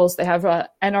rules. They have a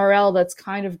NRL that's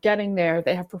kind of getting there.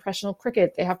 They have professional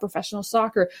cricket. They have professional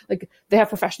soccer. Like they have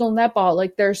professional netball.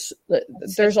 Like there's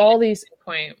all these.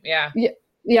 Point. Yeah.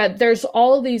 Yeah, there's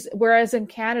all of these. Whereas in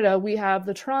Canada, we have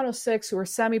the Toronto Six, who are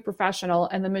semi-professional,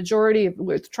 and the majority of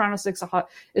Toronto Six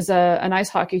is an ice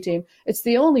hockey team. It's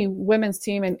the only women's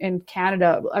team in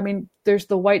Canada. I mean, there's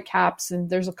the Whitecaps, and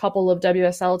there's a couple of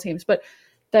WSL teams, but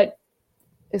that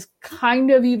is kind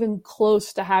of even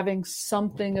close to having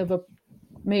something of a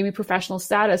maybe professional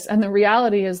status. And the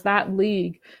reality is that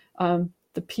league, the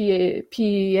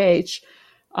PEH,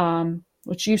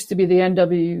 which used to be the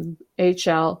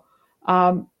NWHL.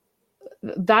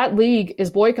 That league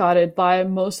is boycotted by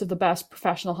most of the best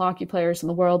professional hockey players in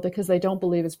the world because they don't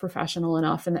believe it's professional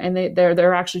enough, and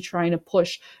they're actually trying to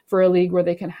push for a league where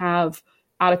they can have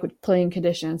adequate playing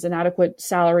conditions and adequate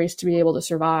salaries to be able to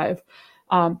survive.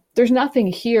 There's nothing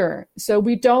here, so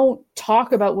we don't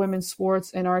talk about women's sports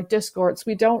in our discourse.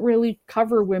 We don't really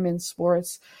cover women's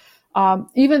sports,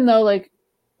 even though like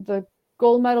the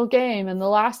gold medal game and the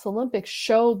last Olympics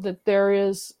showed that there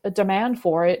is a demand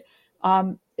for it.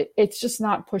 It's just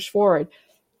not pushed forward.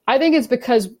 I think it's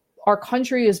because our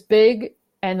country is big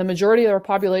and the majority of our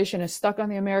population is stuck on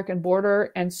the American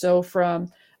border. And so from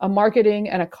a marketing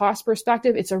and a cost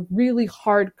perspective, it's a really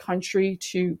hard country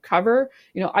to cover.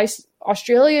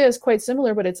 Australia is quite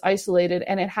similar, but it's isolated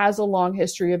and it has a long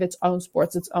history of its own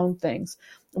sports, its own things.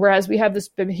 Whereas we have this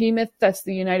behemoth that's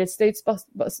the United States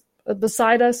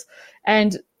beside us,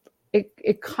 and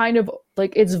it kind of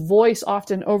like its voice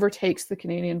often overtakes the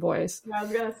Canadian voice. I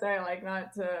was gonna say, like,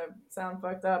 not to sound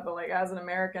fucked up, but like as an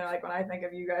American, like when I think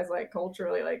of you guys, like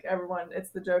culturally, like everyone, it's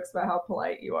the jokes about how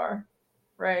polite you are,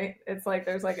 right? It's like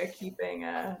there's like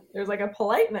there's like a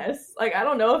politeness. Like I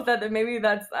don't know if that maybe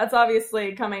that's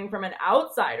obviously coming from an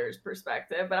outsider's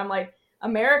perspective, but I'm like,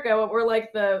 America, we're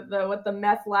like the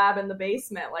meth lab in the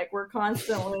basement. Like we're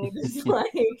constantly just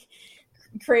like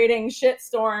creating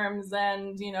shitstorms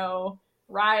and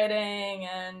rioting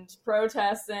and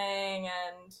protesting,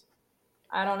 and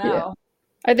I don't know. Yeah.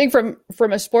 I think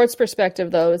from a sports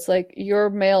perspective, though, it's like your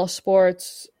male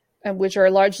sports, and which are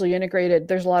largely integrated.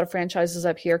 There's a lot of franchises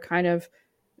up here. Kind of,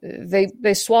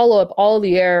 they swallow up all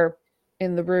the air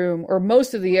in the room, or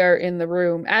most of the air in the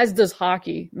room, as does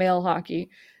hockey, male hockey.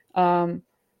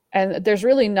 And there's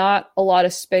really not a lot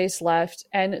of space left.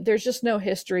 And there's just no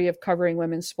history of covering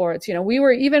women's sports.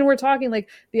 We're talking like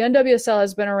the NWSL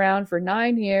has been around for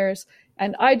 9 years.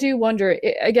 And I do wonder,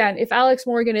 again, if Alex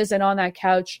Morgan isn't on that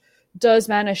couch, does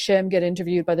Mana Shim get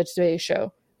interviewed by the Today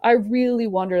Show? I really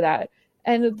wonder that.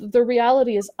 And the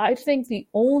reality is, I think the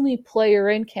only player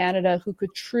in Canada who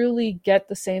could truly get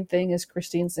the same thing is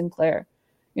Christine Sinclair.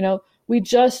 We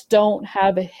just don't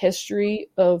have a history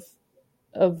of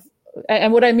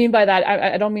and what I mean by that,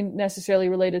 I don't mean necessarily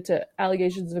related to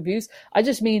allegations of abuse. I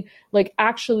just mean like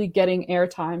actually getting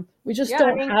airtime. We just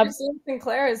don't have. Christine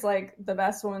Sinclair is like the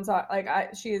best woman.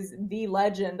 She is the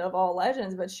legend of all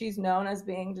legends, but she's known as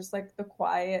being just like the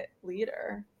quiet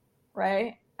leader,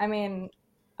 right? I mean,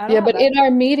 I don't know, but in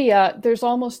our media, there's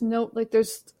almost no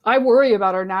I worry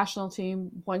about our national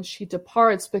team when she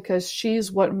departs because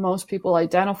she's what most people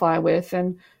identify with,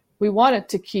 and we want it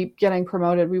to keep getting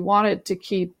promoted. We want it to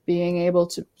keep being able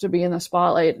to be in the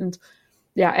spotlight. And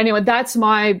yeah, anyway, that's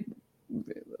my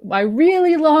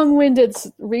really long-winded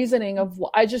reasoning of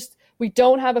we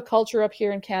don't have a culture up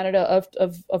here in Canada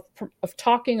of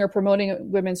talking or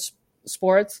promoting women's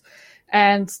sports.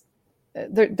 And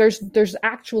there's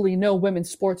actually no women's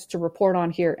sports to report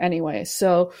on here anyway.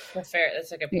 So that's fair.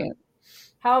 That's a good point. Yeah.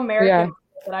 How American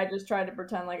that I just tried to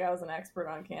pretend like I was an expert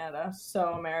on Canada.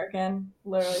 So American,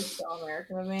 literally so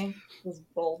American of me, just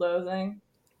bulldozing.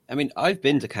 I mean, I've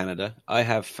been to Canada. I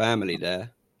have family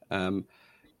there.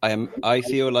 I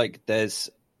feel like there's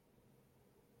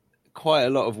quite a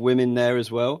lot of women there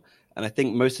as well, and I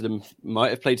think most of them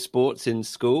might have played sports in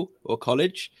school or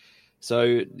college.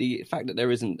 So the fact that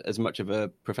there isn't as much of a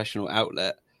professional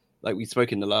outlet, like we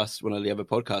spoke in the last one of the other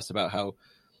podcasts about how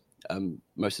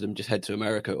most of them just head to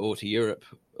America or to Europe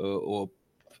or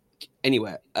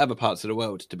anywhere, other parts of the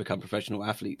world to become professional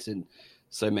athletes in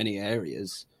so many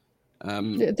areas.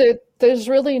 There's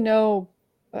really no,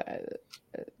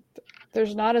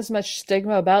 there's not as much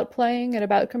stigma about playing and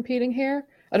about competing here.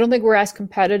 I don't think we're as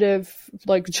competitive,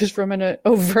 like just from an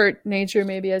overt nature,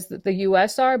 maybe as the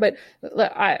US are. But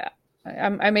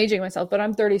I'm aging myself, but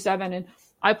I'm 37 and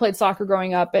I played soccer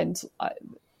growing up, and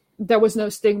there was no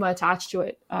stigma attached to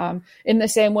it. In the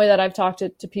same way that I've talked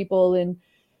to people in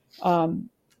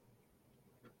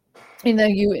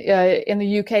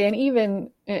the UK and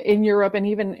even in Europe and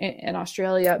even in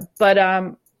Australia. But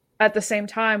at the same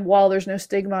time, while there's no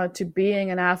stigma to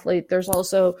being an athlete, there's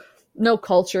also no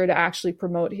culture to actually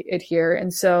promote it here.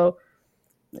 And so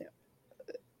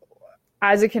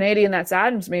as a Canadian, that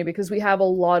saddens me because we have a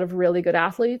lot of really good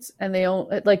athletes and they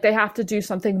have to do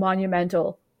something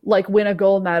monumental, like win a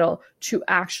gold medal to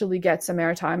actually get some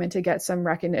airtime and to get some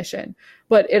recognition.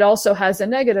 But it also has a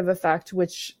negative effect,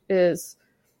 which is,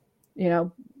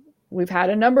 we've had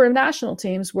a number of national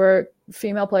teams where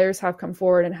female players have come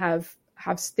forward and have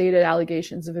stated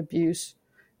allegations of abuse,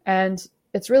 and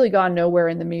it's really gone nowhere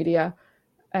in the media.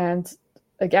 And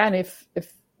again, if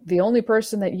the only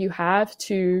person that you have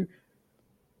to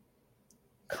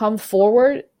come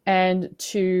forward and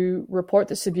to report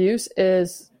this abuse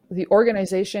is the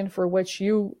organization for which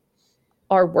you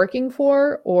are working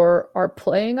for or are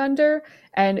playing under,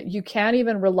 and you can't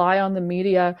even rely on the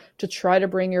media to try to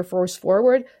bring your voice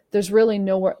forward, there's really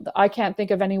nowhere, I can't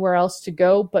think of anywhere else to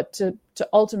go but to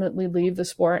ultimately leave the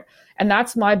sport. And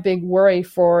that's my big worry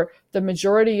for the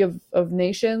majority of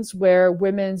nations where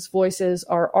women's voices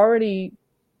are already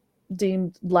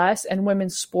deemed less and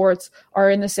women's sports are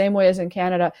in the same way as in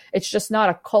Canada. It's just not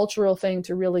a cultural thing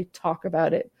to really talk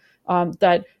about it.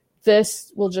 That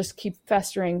this will just keep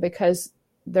festering because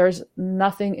there's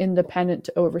nothing independent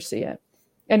to oversee it.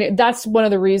 And that's one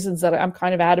of the reasons that I'm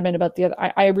kind of adamant about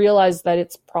I realize that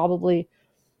it's probably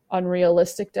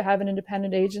unrealistic to have an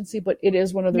independent agency, but it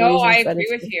is one of the reasons. No, I that agree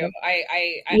with you.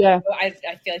 I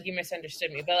feel like you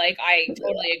misunderstood me, but like I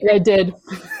totally agree. I did.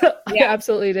 I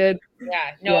absolutely did.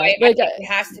 Yeah. No, I think it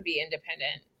has to be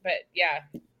independent, but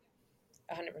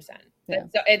 100%. Yeah.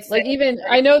 So it's like, even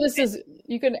I know this is,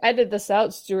 you can edit this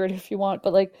out, Stuart, if you want,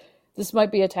 but like this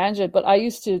might be a tangent, but I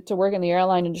used to work in the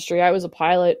airline industry. I was a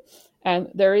pilot,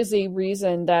 and there is a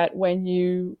reason that when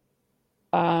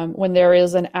there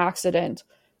is an accident,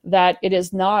 that it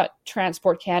is not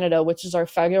Transport Canada, which is our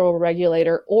federal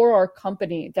regulator, or our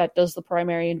company that does the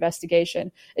primary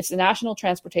investigation. It's the National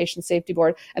Transportation Safety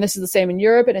Board. And this is the same in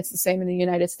Europe, and it's the same in the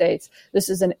United States. This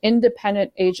is an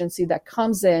independent agency that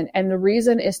comes in, and the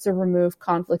reason is to remove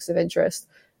conflicts of interest.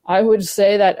 I would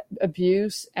say that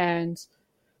abuse and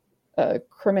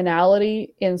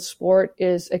criminality in sport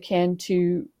is akin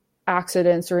to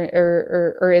accidents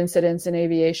or incidents in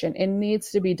aviation. It needs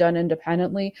to be done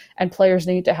independently, and players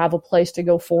need to have a place to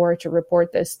go forward to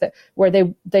report this, that where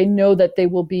they know that they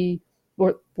will be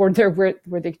where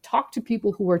they talk to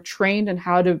people who are trained in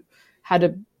how to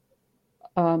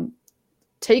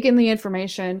take in the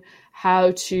information,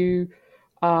 how to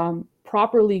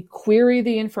properly query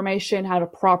the information, how to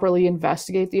properly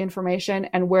investigate the information,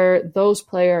 and where those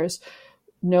players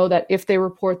know that if they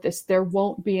report this, there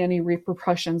won't be any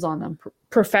repercussions on them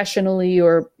professionally,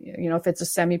 or, if it's a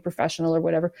semi-professional or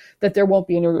whatever, that there won't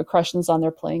be any repercussions on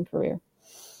their playing career.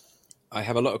 I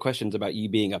have a lot of questions about you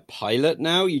being a pilot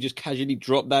now. You just casually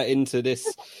dropped that into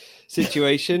this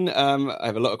situation. I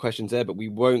have a lot of questions there, but we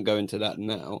won't go into that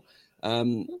now.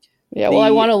 Well,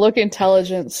 I want to look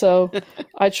intelligent, so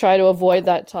I try to avoid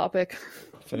that topic.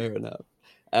 Fair enough.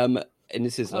 And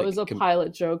this is that was a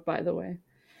pilot joke, by the way.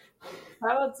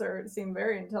 Pilots seem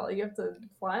very intelligent. You have to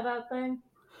fly that thing.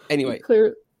 Anyway,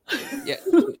 clear. Yeah,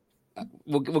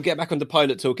 we'll get back onto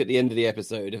pilot talk at the end of the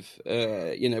episode.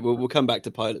 We'll come back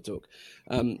to pilot talk.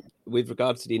 With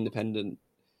regards to the independent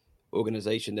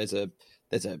organization, there's a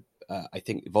I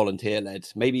think volunteer led,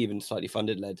 maybe even slightly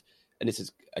funded led, and this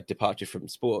is a departure from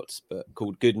sports, but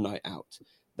called Good Night Out.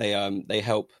 They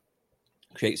help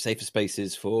create safer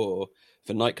spaces for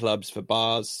nightclubs, for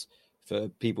bars, for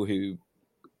people who.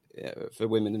 For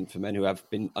women and for men who have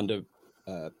been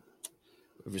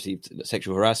received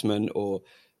sexual harassment or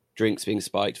drinks being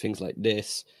spiked, things like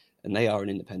this. And they are an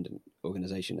independent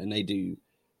organization, and they do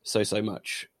so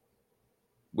much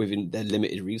within their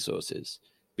limited resources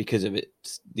because of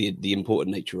the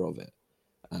important nature of it.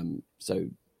 So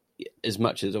as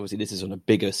much as obviously this is on a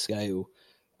bigger scale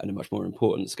and a much more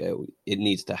important scale, it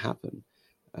needs to happen.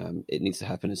 It needs to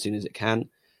happen as soon as it can.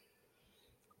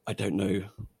 I don't know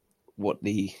what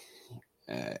you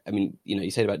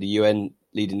said about the UN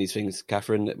leading these things,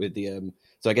 Catherine, with the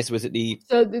so I guess was it the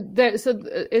it's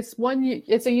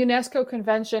a UNESCO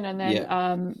convention, and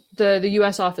then the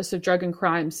US Office of Drug and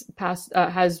Crimes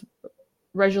has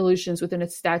resolutions within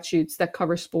its statutes that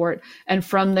cover sport, and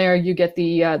from there you get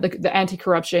the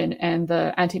anti-corruption and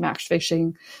the anti-match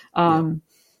fixing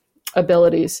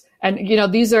abilities. And, you know,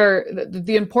 these are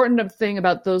the important thing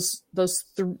about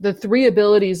the three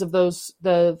abilities of those,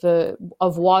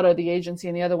 of WADA, the agency,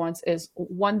 and the other ones is,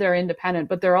 one, they're independent,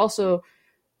 but they're also,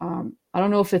 I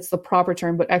don't know if it's the proper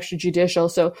term, but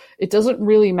extrajudicial. So it doesn't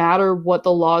really matter what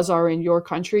the laws are in your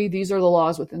country. These are the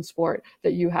laws within sport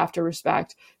that you have to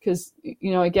respect. Because,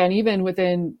 you know, again, even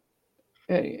within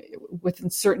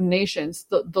certain nations,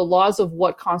 the laws of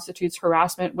what constitutes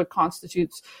harassment, what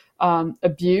constitutes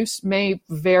abuse may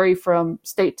vary from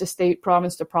state to state,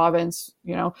 province to province,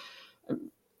 you know,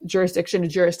 jurisdiction to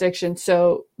jurisdiction.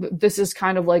 So this is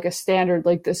kind of like a standard,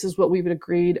 like this is what we've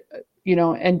agreed, you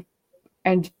know, and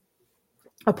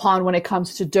upon when it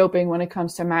comes to doping, when it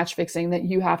comes to match fixing, that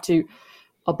you have to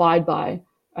abide by.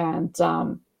 And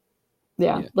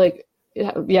again,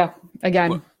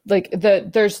 like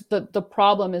the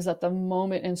problem is at the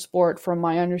moment in sport, from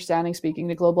my understanding, speaking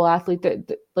to Global Athlete,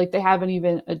 that like they haven't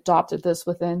even adopted this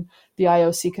within the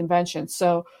IOC convention.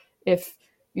 So if,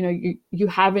 you know, you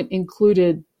haven't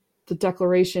included the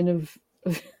Declaration of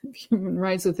Human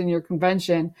Rights within your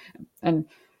convention, and,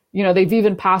 you know, they've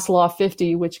even passed Law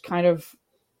 50, which kind of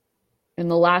in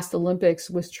the last Olympics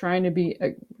was trying to be,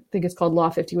 I think it's called Law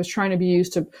 50, was trying to be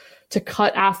used to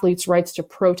cut athletes' rights to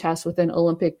protest within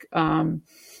Olympic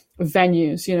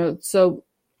venues, you know. So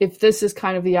if this is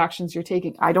kind of the actions you're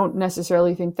taking, I don't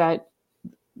necessarily think that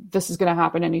this is going to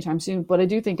happen anytime soon, but I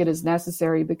do think it is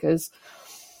necessary, because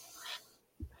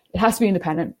it has to be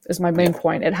independent, is my main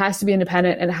point. It has to be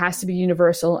independent and it has to be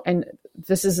universal. And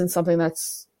this isn't something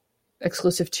that's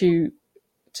exclusive to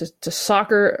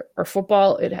soccer or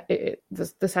football.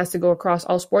 This has to go across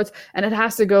all sports, and it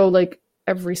has to go like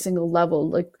every single level.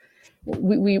 Like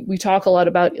we talk a lot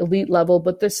about elite level,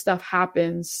 but this stuff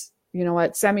happens, you know,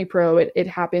 at semi-pro. It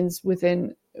happens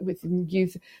within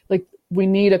youth. Like, we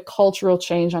need a cultural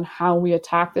change on how we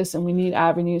attack this, and we need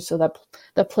avenues so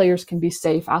that players can be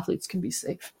safe, athletes can be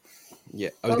safe. Yeah,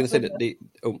 I was going to say that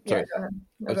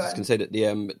I was just going to say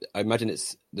that I imagine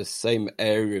it's the same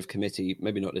area of committee,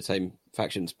 maybe not the same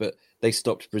factions, but they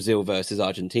stopped Brazil versus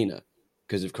Argentina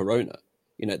because of Corona.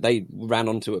 You know, they ran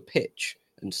onto a pitch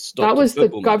and stopped. That was the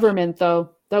government, though.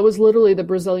 That was literally the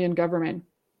Brazilian government.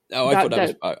 Oh,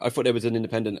 I thought there was an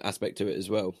independent aspect to it as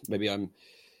well. Maybe I'm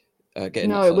getting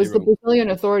no, it was wrong. The Brazilian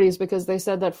authorities, because they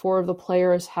said that 4 of the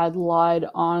players had lied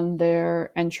on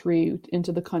their entry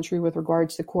into the country with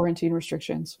regards to quarantine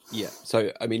restrictions. Yeah.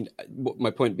 So, I mean,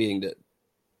 my point being that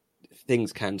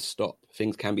things can stop,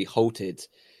 things can be halted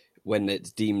when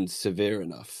it's deemed severe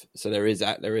enough. So there is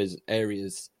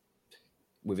areas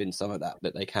within some of that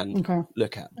they can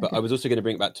look at. But I was also going to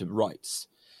bring it back to rights.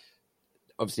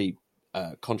 Obviously,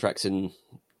 contracts in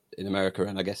America,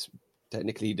 and I guess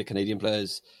technically the Canadian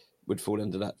players would fall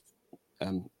under that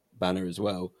banner as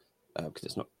well, because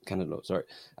it's not Canada law, sorry.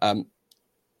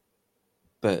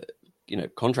 But, you know,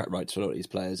 contract rights for a lot of these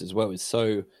players as well is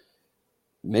so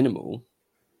minimal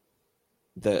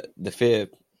that the fear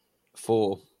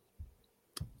for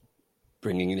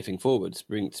bringing anything forward,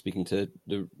 speaking to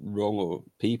the wrong or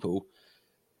people,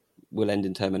 will end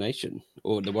in termination,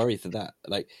 or the worry for that.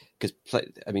 Like, because,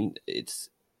 I mean, it's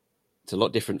a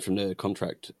lot different from the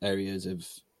contract areas of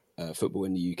football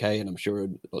in the UK, and I'm sure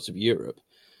lots of Europe.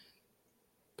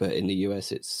 But in the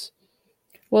US, it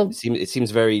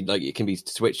seems very like it can be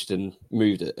switched and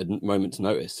moved at a moment's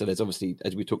notice. So there's obviously,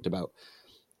 as we talked about,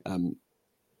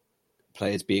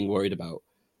 players being worried about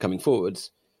coming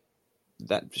forwards.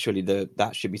 That surely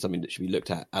that should be something that should be looked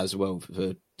at as well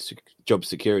for job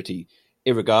security,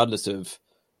 irregardless of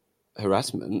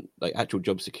harassment, like actual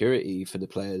job security for the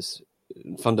players,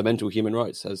 fundamental human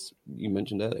rights, as you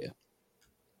mentioned earlier.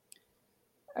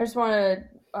 I just want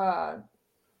to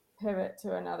pivot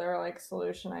to another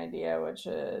solution idea, which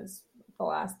is the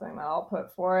last thing that I'll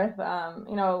put forth.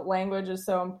 You know, language is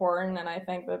so important, and I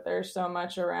think that there's so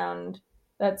much around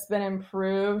that's been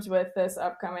improved with this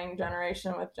upcoming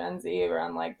generation with Gen Z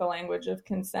around the language of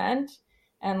consent.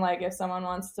 And if someone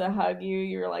wants to hug you,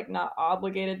 you're not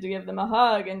obligated to give them a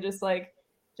hug, and just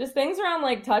things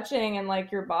around touching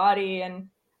and your body. And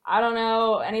I don't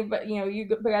know anybody, you know, you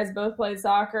guys both played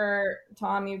soccer.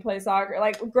 Tom, you play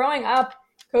soccer. Growing up,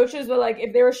 coaches would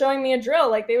if they were showing me a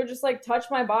drill, they would just touch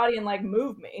my body and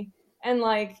move me. And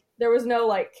there was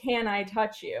no can I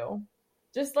touch you?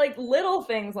 Just little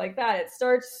things like that. It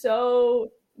starts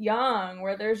so young,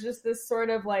 where there's just this sort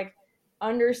of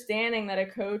understanding that a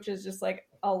coach is just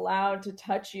allowed to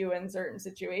touch you in certain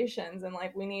situations. And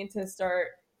we need to start,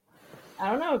 I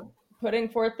don't know, putting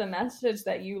forth the message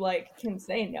that you can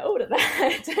say no to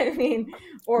that. I mean,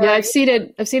 or yeah, I've seen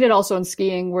it also in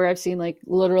skiing, where I've seen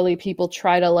literally people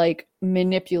try to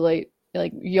manipulate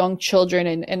like young children,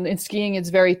 and in skiing it's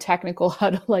very technical how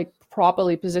to like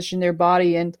properly position their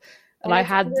body, and I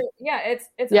had under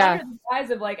the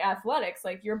guise of like athletics,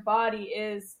 like your body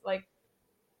is like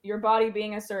your body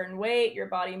being a certain weight, your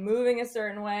body moving a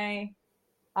certain way.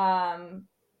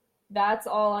 That's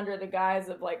all under the guise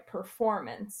of like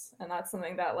performance. And that's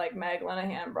something that like Meg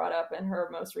Linehan brought up in her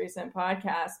most recent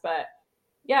podcast. But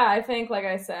yeah, I think, like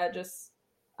I said, just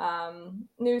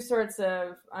new sorts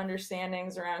of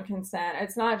understandings around consent.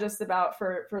 It's not just about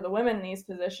for the women in these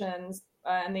positions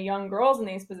and the young girls in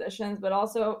these positions, but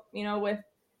also, you know, with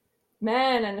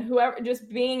men and whoever, just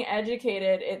being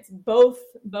educated. It's both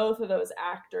of those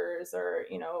actors are,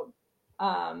 you know,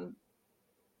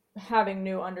 having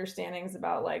new understandings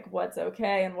about like what's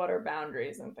okay and what are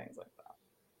boundaries and things like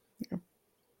that.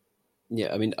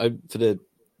 Yeah, I mean, for the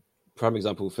prime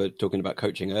example for talking about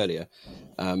coaching earlier,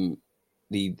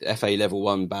 the FA Level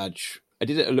 1 badge, I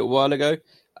did it a little while ago,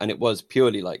 and it was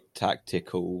purely like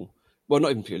tactical. Well,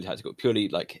 not even purely tactical, purely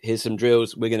like, here's some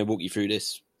drills, we're going to walk you through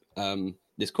this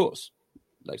this course,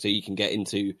 like, so you can get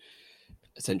into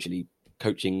essentially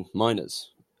coaching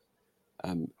minors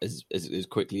as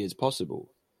quickly as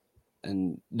possible.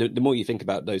 And the more you think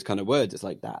about those kind of words, it's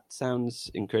like, that sounds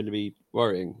incredibly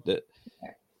worrying that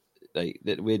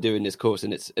that we're doing this course,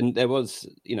 and there was,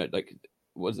 you know, like,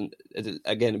 wasn't,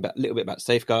 again, about a little bit about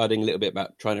safeguarding, a little bit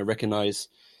about trying to recognize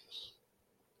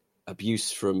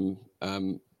abuse from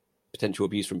potential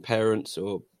abuse from parents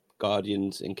or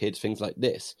guardians and kids, things like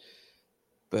this.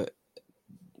 But,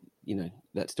 you know,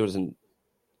 that still doesn't.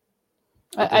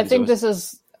 I think this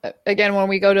is, again, when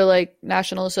we go to like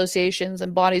national associations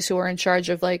and bodies who are in charge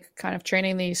of like kind of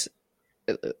training these,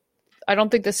 I don't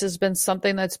think this has been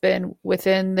something that's been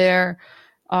within their,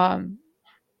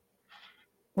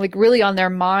 like really on their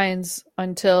minds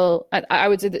until, I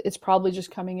would say that it's probably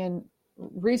just coming in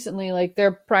recently. Like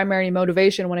their primary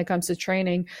motivation when it comes to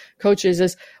training coaches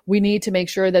is, we need to make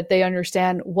sure that they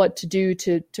understand what to do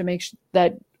to make sure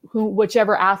that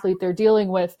whichever athlete they're dealing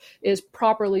with is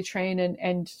properly trained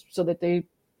and so that they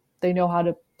know how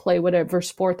to play whatever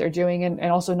sport they're doing and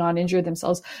also not injure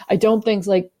themselves. I don't think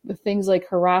like the things like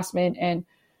harassment and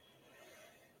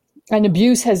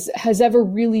abuse has ever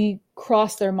really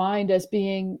crossed their mind as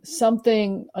being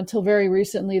something until very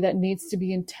recently that needs to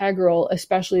be integral,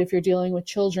 especially if you're dealing with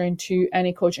children, to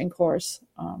any coaching course.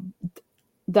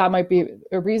 That might be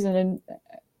a reason.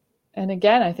 And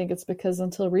again, I think it's because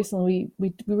until recently,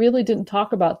 we really didn't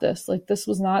talk about this. Like, this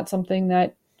was not something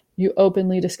that you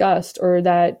openly discussed, or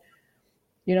that,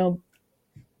 you know,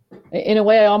 in a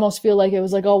way, I almost feel like it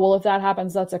was like, oh, well, if that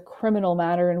happens, that's a criminal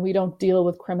matter and we don't deal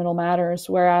with criminal matters.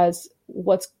 Whereas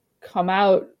what's come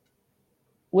out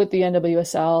with the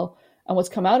NWSL and what's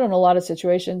come out in a lot of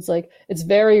situations, like, it's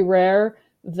very rare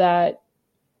that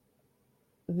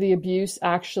the abuse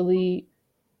actually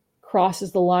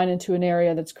crosses the line into an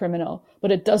area that's criminal,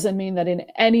 but it doesn't mean that in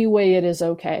any way it is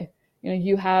okay. You know,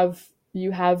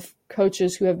 you have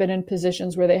coaches who have been in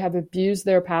positions where they have abused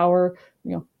their power,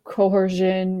 you know,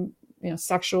 coercion, you know,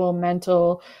 sexual,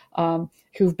 mental,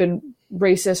 who've been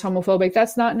racist, homophobic.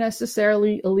 That's not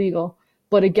necessarily illegal,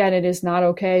 but again, it is not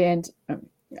okay.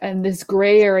 And this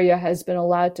gray area has been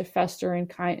allowed to fester in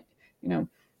you know,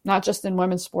 not just in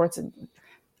women's sports and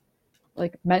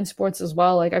like men's sports as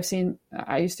well. Like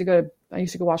I used to go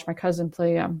watch my cousin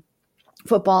play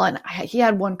football, and he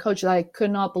had one coach that I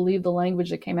could not believe the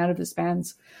language that came out of this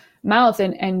man's mouth.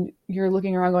 And you're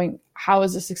looking around going, how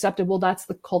is this acceptable? That's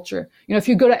the culture. You know, if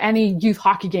you go to any youth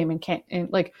hockey game in Canada,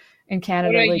 like,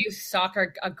 youth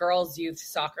soccer, a girls' youth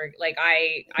soccer, like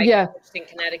I coached in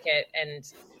Connecticut,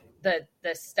 and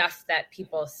the stuff that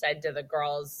people said to the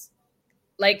girls,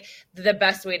 like, the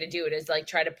best way to do it is like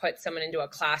try to put someone into a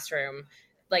classroom.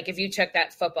 Like, if you took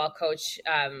that football coach,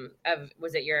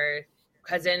 was it your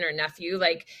cousin or nephew?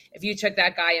 Like, if you took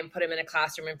that guy and put him in a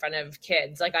classroom in front of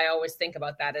kids, like, I always think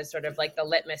about that as sort of like the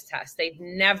litmus test. They'd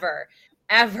never,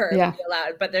 ever be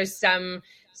allowed, but there's some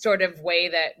sort of way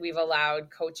that we've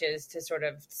allowed coaches to sort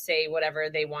of say whatever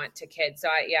they want to kids. So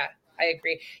I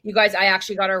agree. You guys, I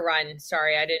actually got to run.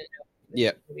 Sorry, I didn't know.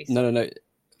 Yeah, no.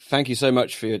 Thank you so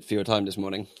much for your time this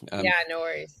morning. Yeah, no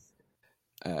worries.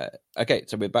 Okay,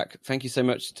 so we're back. Thank you so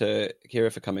much to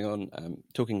Kira for coming on,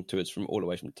 talking to us from all the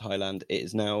way from Thailand. It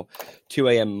is now 2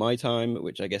 a.m. my time,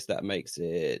 which I guess that makes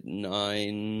it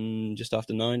 9, just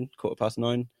after 9,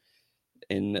 9:15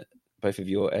 in both of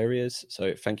your areas.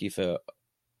 So thank you for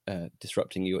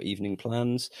disrupting your evening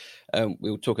plans.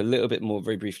 We'll talk a little bit more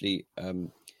very briefly,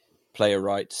 player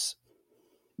rights,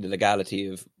 the legality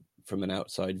of, from an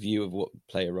outside view of what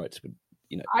player rights would,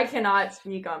 you know. I cannot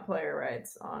speak on player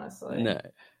rights, honestly. No,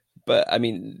 But I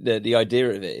mean, the idea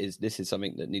of it is this is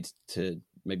something that needs to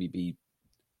maybe be,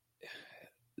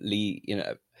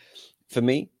 for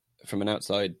me, from an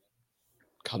outside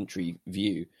country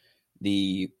view,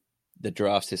 the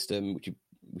draft system, which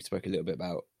we spoke a little bit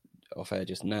about off air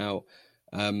just now,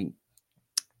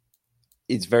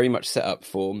 is very much set up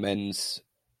for men's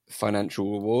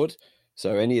financial reward.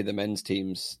 So any of the men's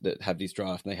teams that have these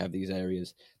drafts and they have these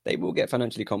areas, they will get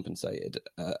financially compensated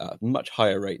at a much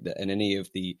higher rate than any of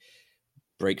the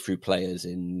breakthrough players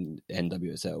in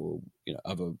NWSL or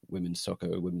other women's soccer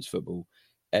or women's football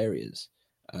areas.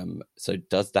 So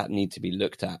does that need to be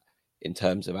looked at in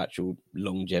terms of actual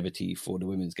longevity for the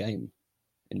women's game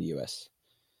in the US?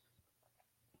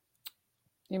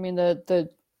 You mean the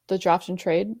draft and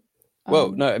trade?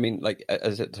 Well, no, I mean, like,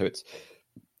 as I said, so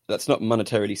that's not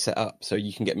monetarily set up, so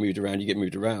you can get moved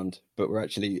around. But we're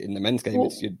actually in the men's game.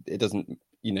 Well, it doesn't.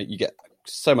 You get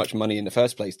so much money in the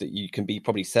first place that you can be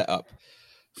probably set up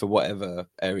for whatever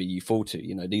area you fall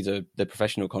to. These are the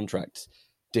professional contracts.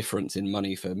 Difference in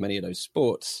money for many of those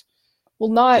sports.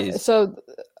 Well, so.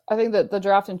 I think that the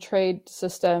draft and trade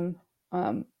system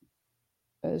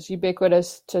is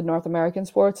ubiquitous to North American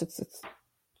sports. It's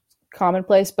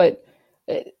commonplace, but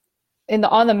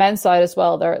on the men's side as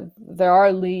well, there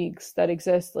are leagues that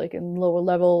exist, like in lower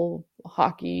level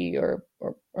hockey or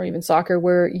even soccer,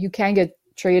 where you can get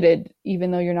traded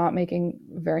even though you're not making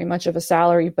very much of a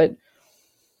salary. But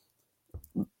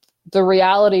the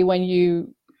reality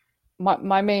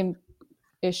my main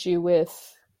issue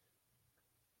with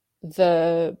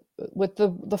the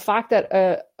fact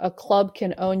that a club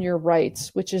can own your rights,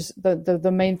 which is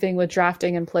the main thing with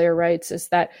drafting and player rights, is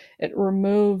that it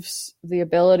removes the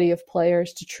ability of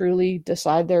players to truly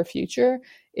decide their future.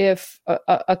 If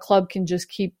a club can just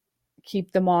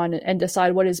keep them on and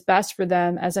decide what is best for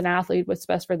them as an athlete, what's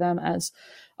best for them as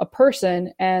a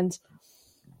person. And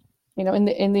in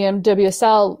the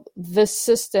NWSL, this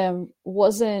system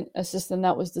wasn't a system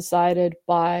that was decided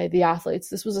by the athletes.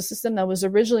 This was a system that was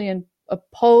originally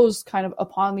imposed kind of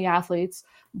upon the athletes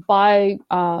by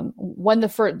when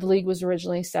the league was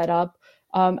originally set up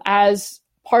as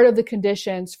part of the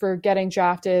conditions for getting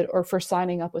drafted or for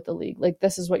signing up with the league. Like,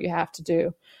 this is what you have to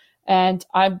do. And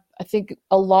I think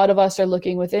a lot of us are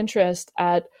looking with interest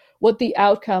at what the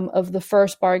outcome of the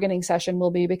first bargaining session will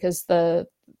be, because the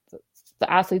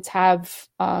athletes have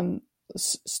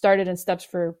started in steps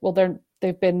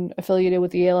they've been affiliated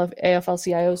with the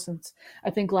AFL-CIO since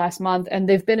I think last month, and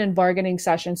they've been in bargaining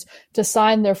sessions to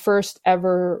sign their first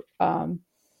ever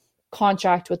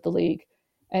contract with the league.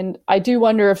 And I do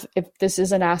wonder if this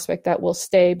is an aspect that will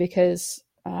stay, because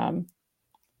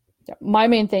my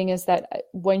main thing is that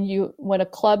when a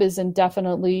club is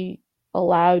indefinitely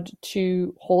allowed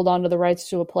to hold on to the rights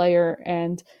to a player,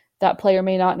 and that player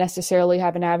may not necessarily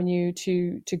have an avenue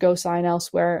to go sign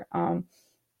elsewhere,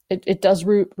 it does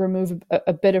remove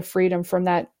a bit of freedom from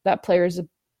that player's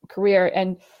career.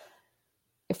 And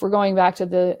if we're going back to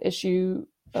the issue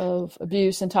of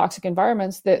abuse and toxic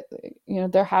environments, that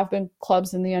there have been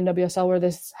clubs in the NWSL where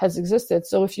this has existed.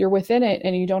 So if you're within it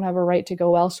and you don't have a right to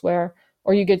go elsewhere,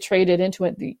 or you get traded into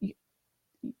it,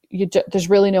 there's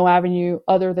really no avenue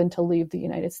other than to leave the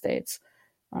United States.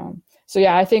 So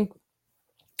yeah, I think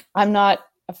I'm not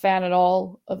a fan at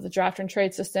all of the draft and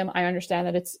trade system. I understand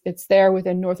that it's there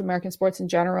within North American sports in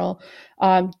general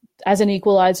as an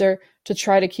equalizer to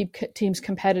try to keep teams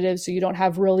competitive, so you don't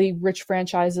have really rich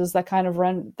franchises that kind of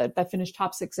run that finish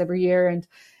top six every year,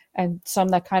 and some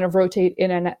that kind of rotate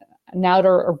in and out,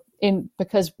 or in,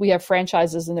 because we have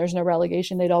franchises and there's no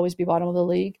relegation, they'd always be bottom of the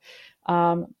league.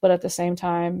 But at the same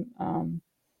time,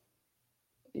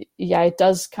 it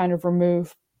does kind of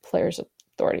remove players'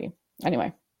 authority.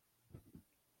 Anyway.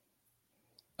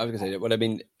 I was going to say that. Well, I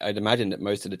mean, I'd imagine that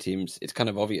most of the teams, it's kind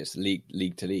of obvious,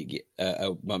 league to league,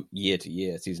 year to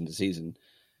year, season to season,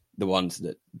 the ones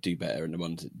that do better and the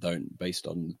ones that don't, based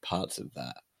on parts of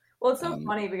that. Well, it's so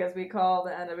funny because we call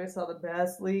the NWSL the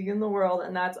best league in the world,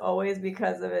 and that's always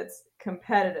because of its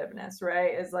competitiveness,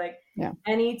 right? It's like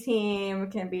any team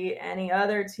can beat any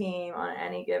other team on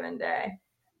any given day.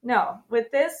 No, with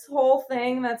this whole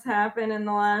thing that's happened in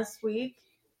the last week,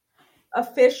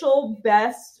 official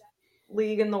best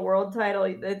league in the world title,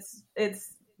 it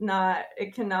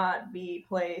cannot be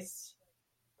placed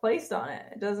on it.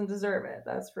 It doesn't deserve it,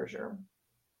 that's for sure.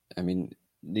 I mean,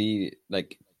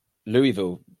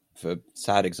 Louisville, for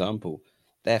sad example,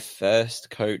 their first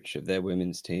coach of their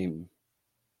women's team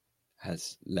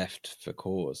has left for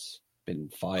cause, been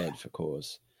fired for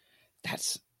cause.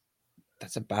 That's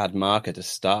a bad marker to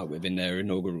start with in their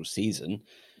inaugural season.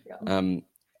 And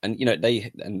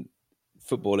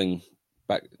footballing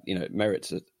back,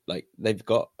 merits, like, they've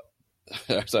got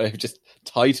So I've just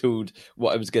titled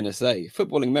what I was going to say.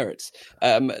 Footballing merits.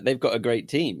 They've got a great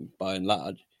team by and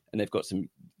large, and they've got some,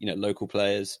 local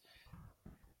players,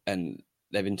 and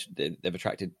they've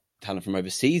attracted talent from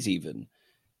overseas even.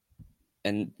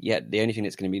 And yet, the only thing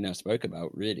that's going to be now spoke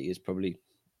about really is probably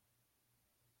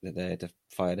that they had to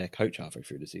fire their coach halfway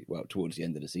through the season, well, towards the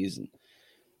end of the season,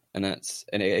 and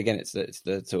again, it's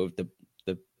the sort of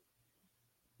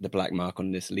the black mark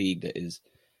on this league that is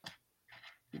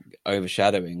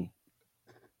overshadowing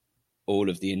all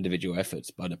of the individual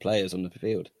efforts by the players on the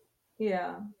field.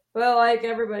 Yeah. Well, like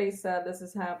everybody said, this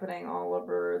is happening all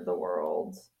over the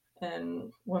world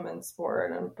in women's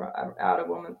sport and out of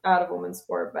women's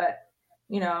sport. But,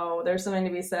 there's something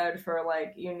to be said for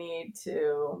like, you need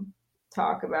to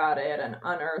talk about it and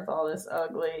unearth all this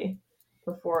ugly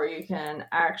before you can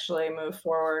actually move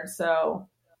forward. So,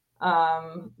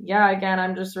 again,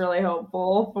 I'm just really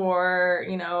hopeful for,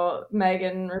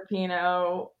 Megan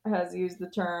Rapinoe has used the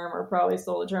term, or probably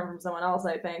stole the term from someone else,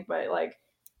 I think, but like,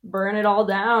 burn it all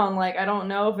down. Like, I don't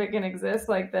know if it can exist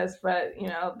like this, but,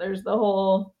 there's the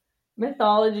whole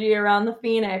mythology around the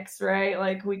phoenix, right?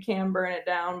 Like, we can burn it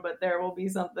down, but there will be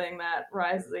something that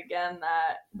rises again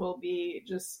that will be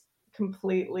just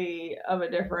completely of a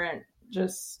different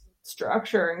just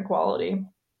structure and quality.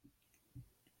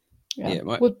 Yeah,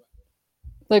 with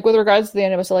regards to the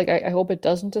NWSL, like I hope it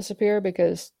doesn't disappear,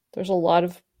 because there's a lot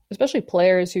of, especially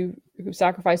players who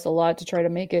sacrificed a lot to try to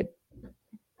make it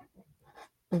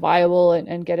viable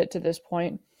and get it to this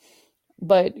point.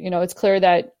 But it's clear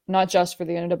that not just for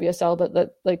the NWSL, but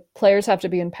that like players have to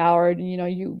be empowered.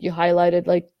 You highlighted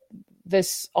like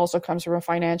this also comes from a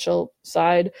financial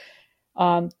side,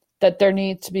 that there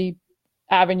needs to be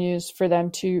avenues for them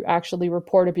to actually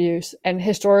report abuse, and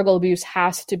historical abuse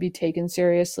has to be taken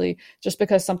seriously. Just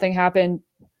because something happened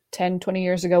 10, 20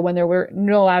 years ago when there were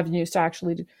no avenues to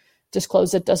actually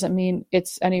disclose it doesn't mean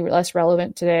it's any less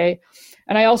relevant today.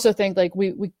 And I also think like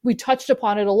we touched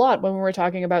upon it a lot when we were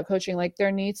talking about coaching, like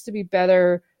there needs to be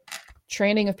better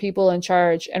training of people in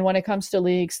charge. And when it comes to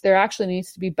leagues, there actually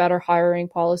needs to be better hiring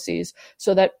policies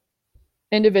so that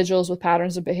individuals with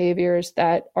patterns of behaviors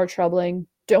that are troubling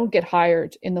don't get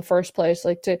hired in the first place.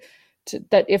 Like to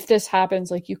that if this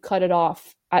happens, like you cut it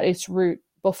off at its root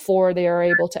before they are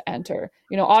able to enter.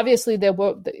 Obviously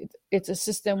it's a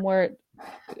system where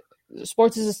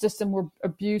sports is a system where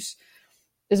abuse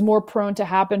is more prone to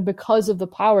happen because of the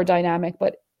power dynamic,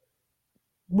 but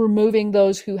removing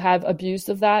those who have abused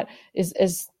of that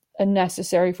is a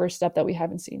necessary first step that we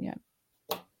haven't seen yet.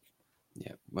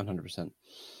 Yeah, 100%.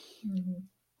 Mm-hmm.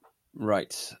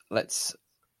 Right. Let's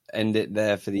end it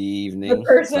there for the evening. The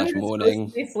person who's morning.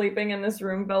 supposed to be sleeping in this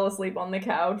room fell asleep on the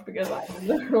couch because I'm in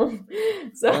the room.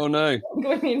 So oh no,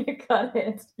 we need to cut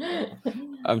it.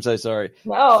 I'm so sorry.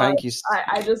 No, thank you.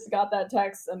 I just got that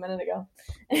text a minute ago.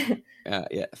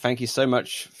 Yeah, thank you so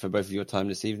much for both of your time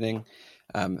this evening.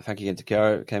 Thank you again to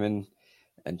Kiara who came in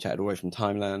and chatted all the way from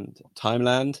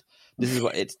Timeland. This is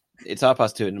what it's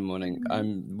 2:30 in the morning.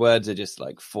 Words are just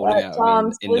like falling out of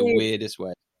me in the weirdest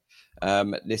way.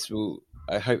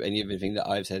 I hope anything that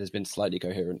I've said has been slightly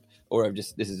coherent, or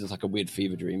this is just like a weird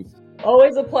fever dream.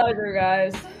 Always a pleasure,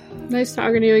 guys. Nice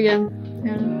talking to you again.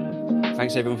 Yeah.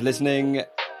 Thanks everyone for listening.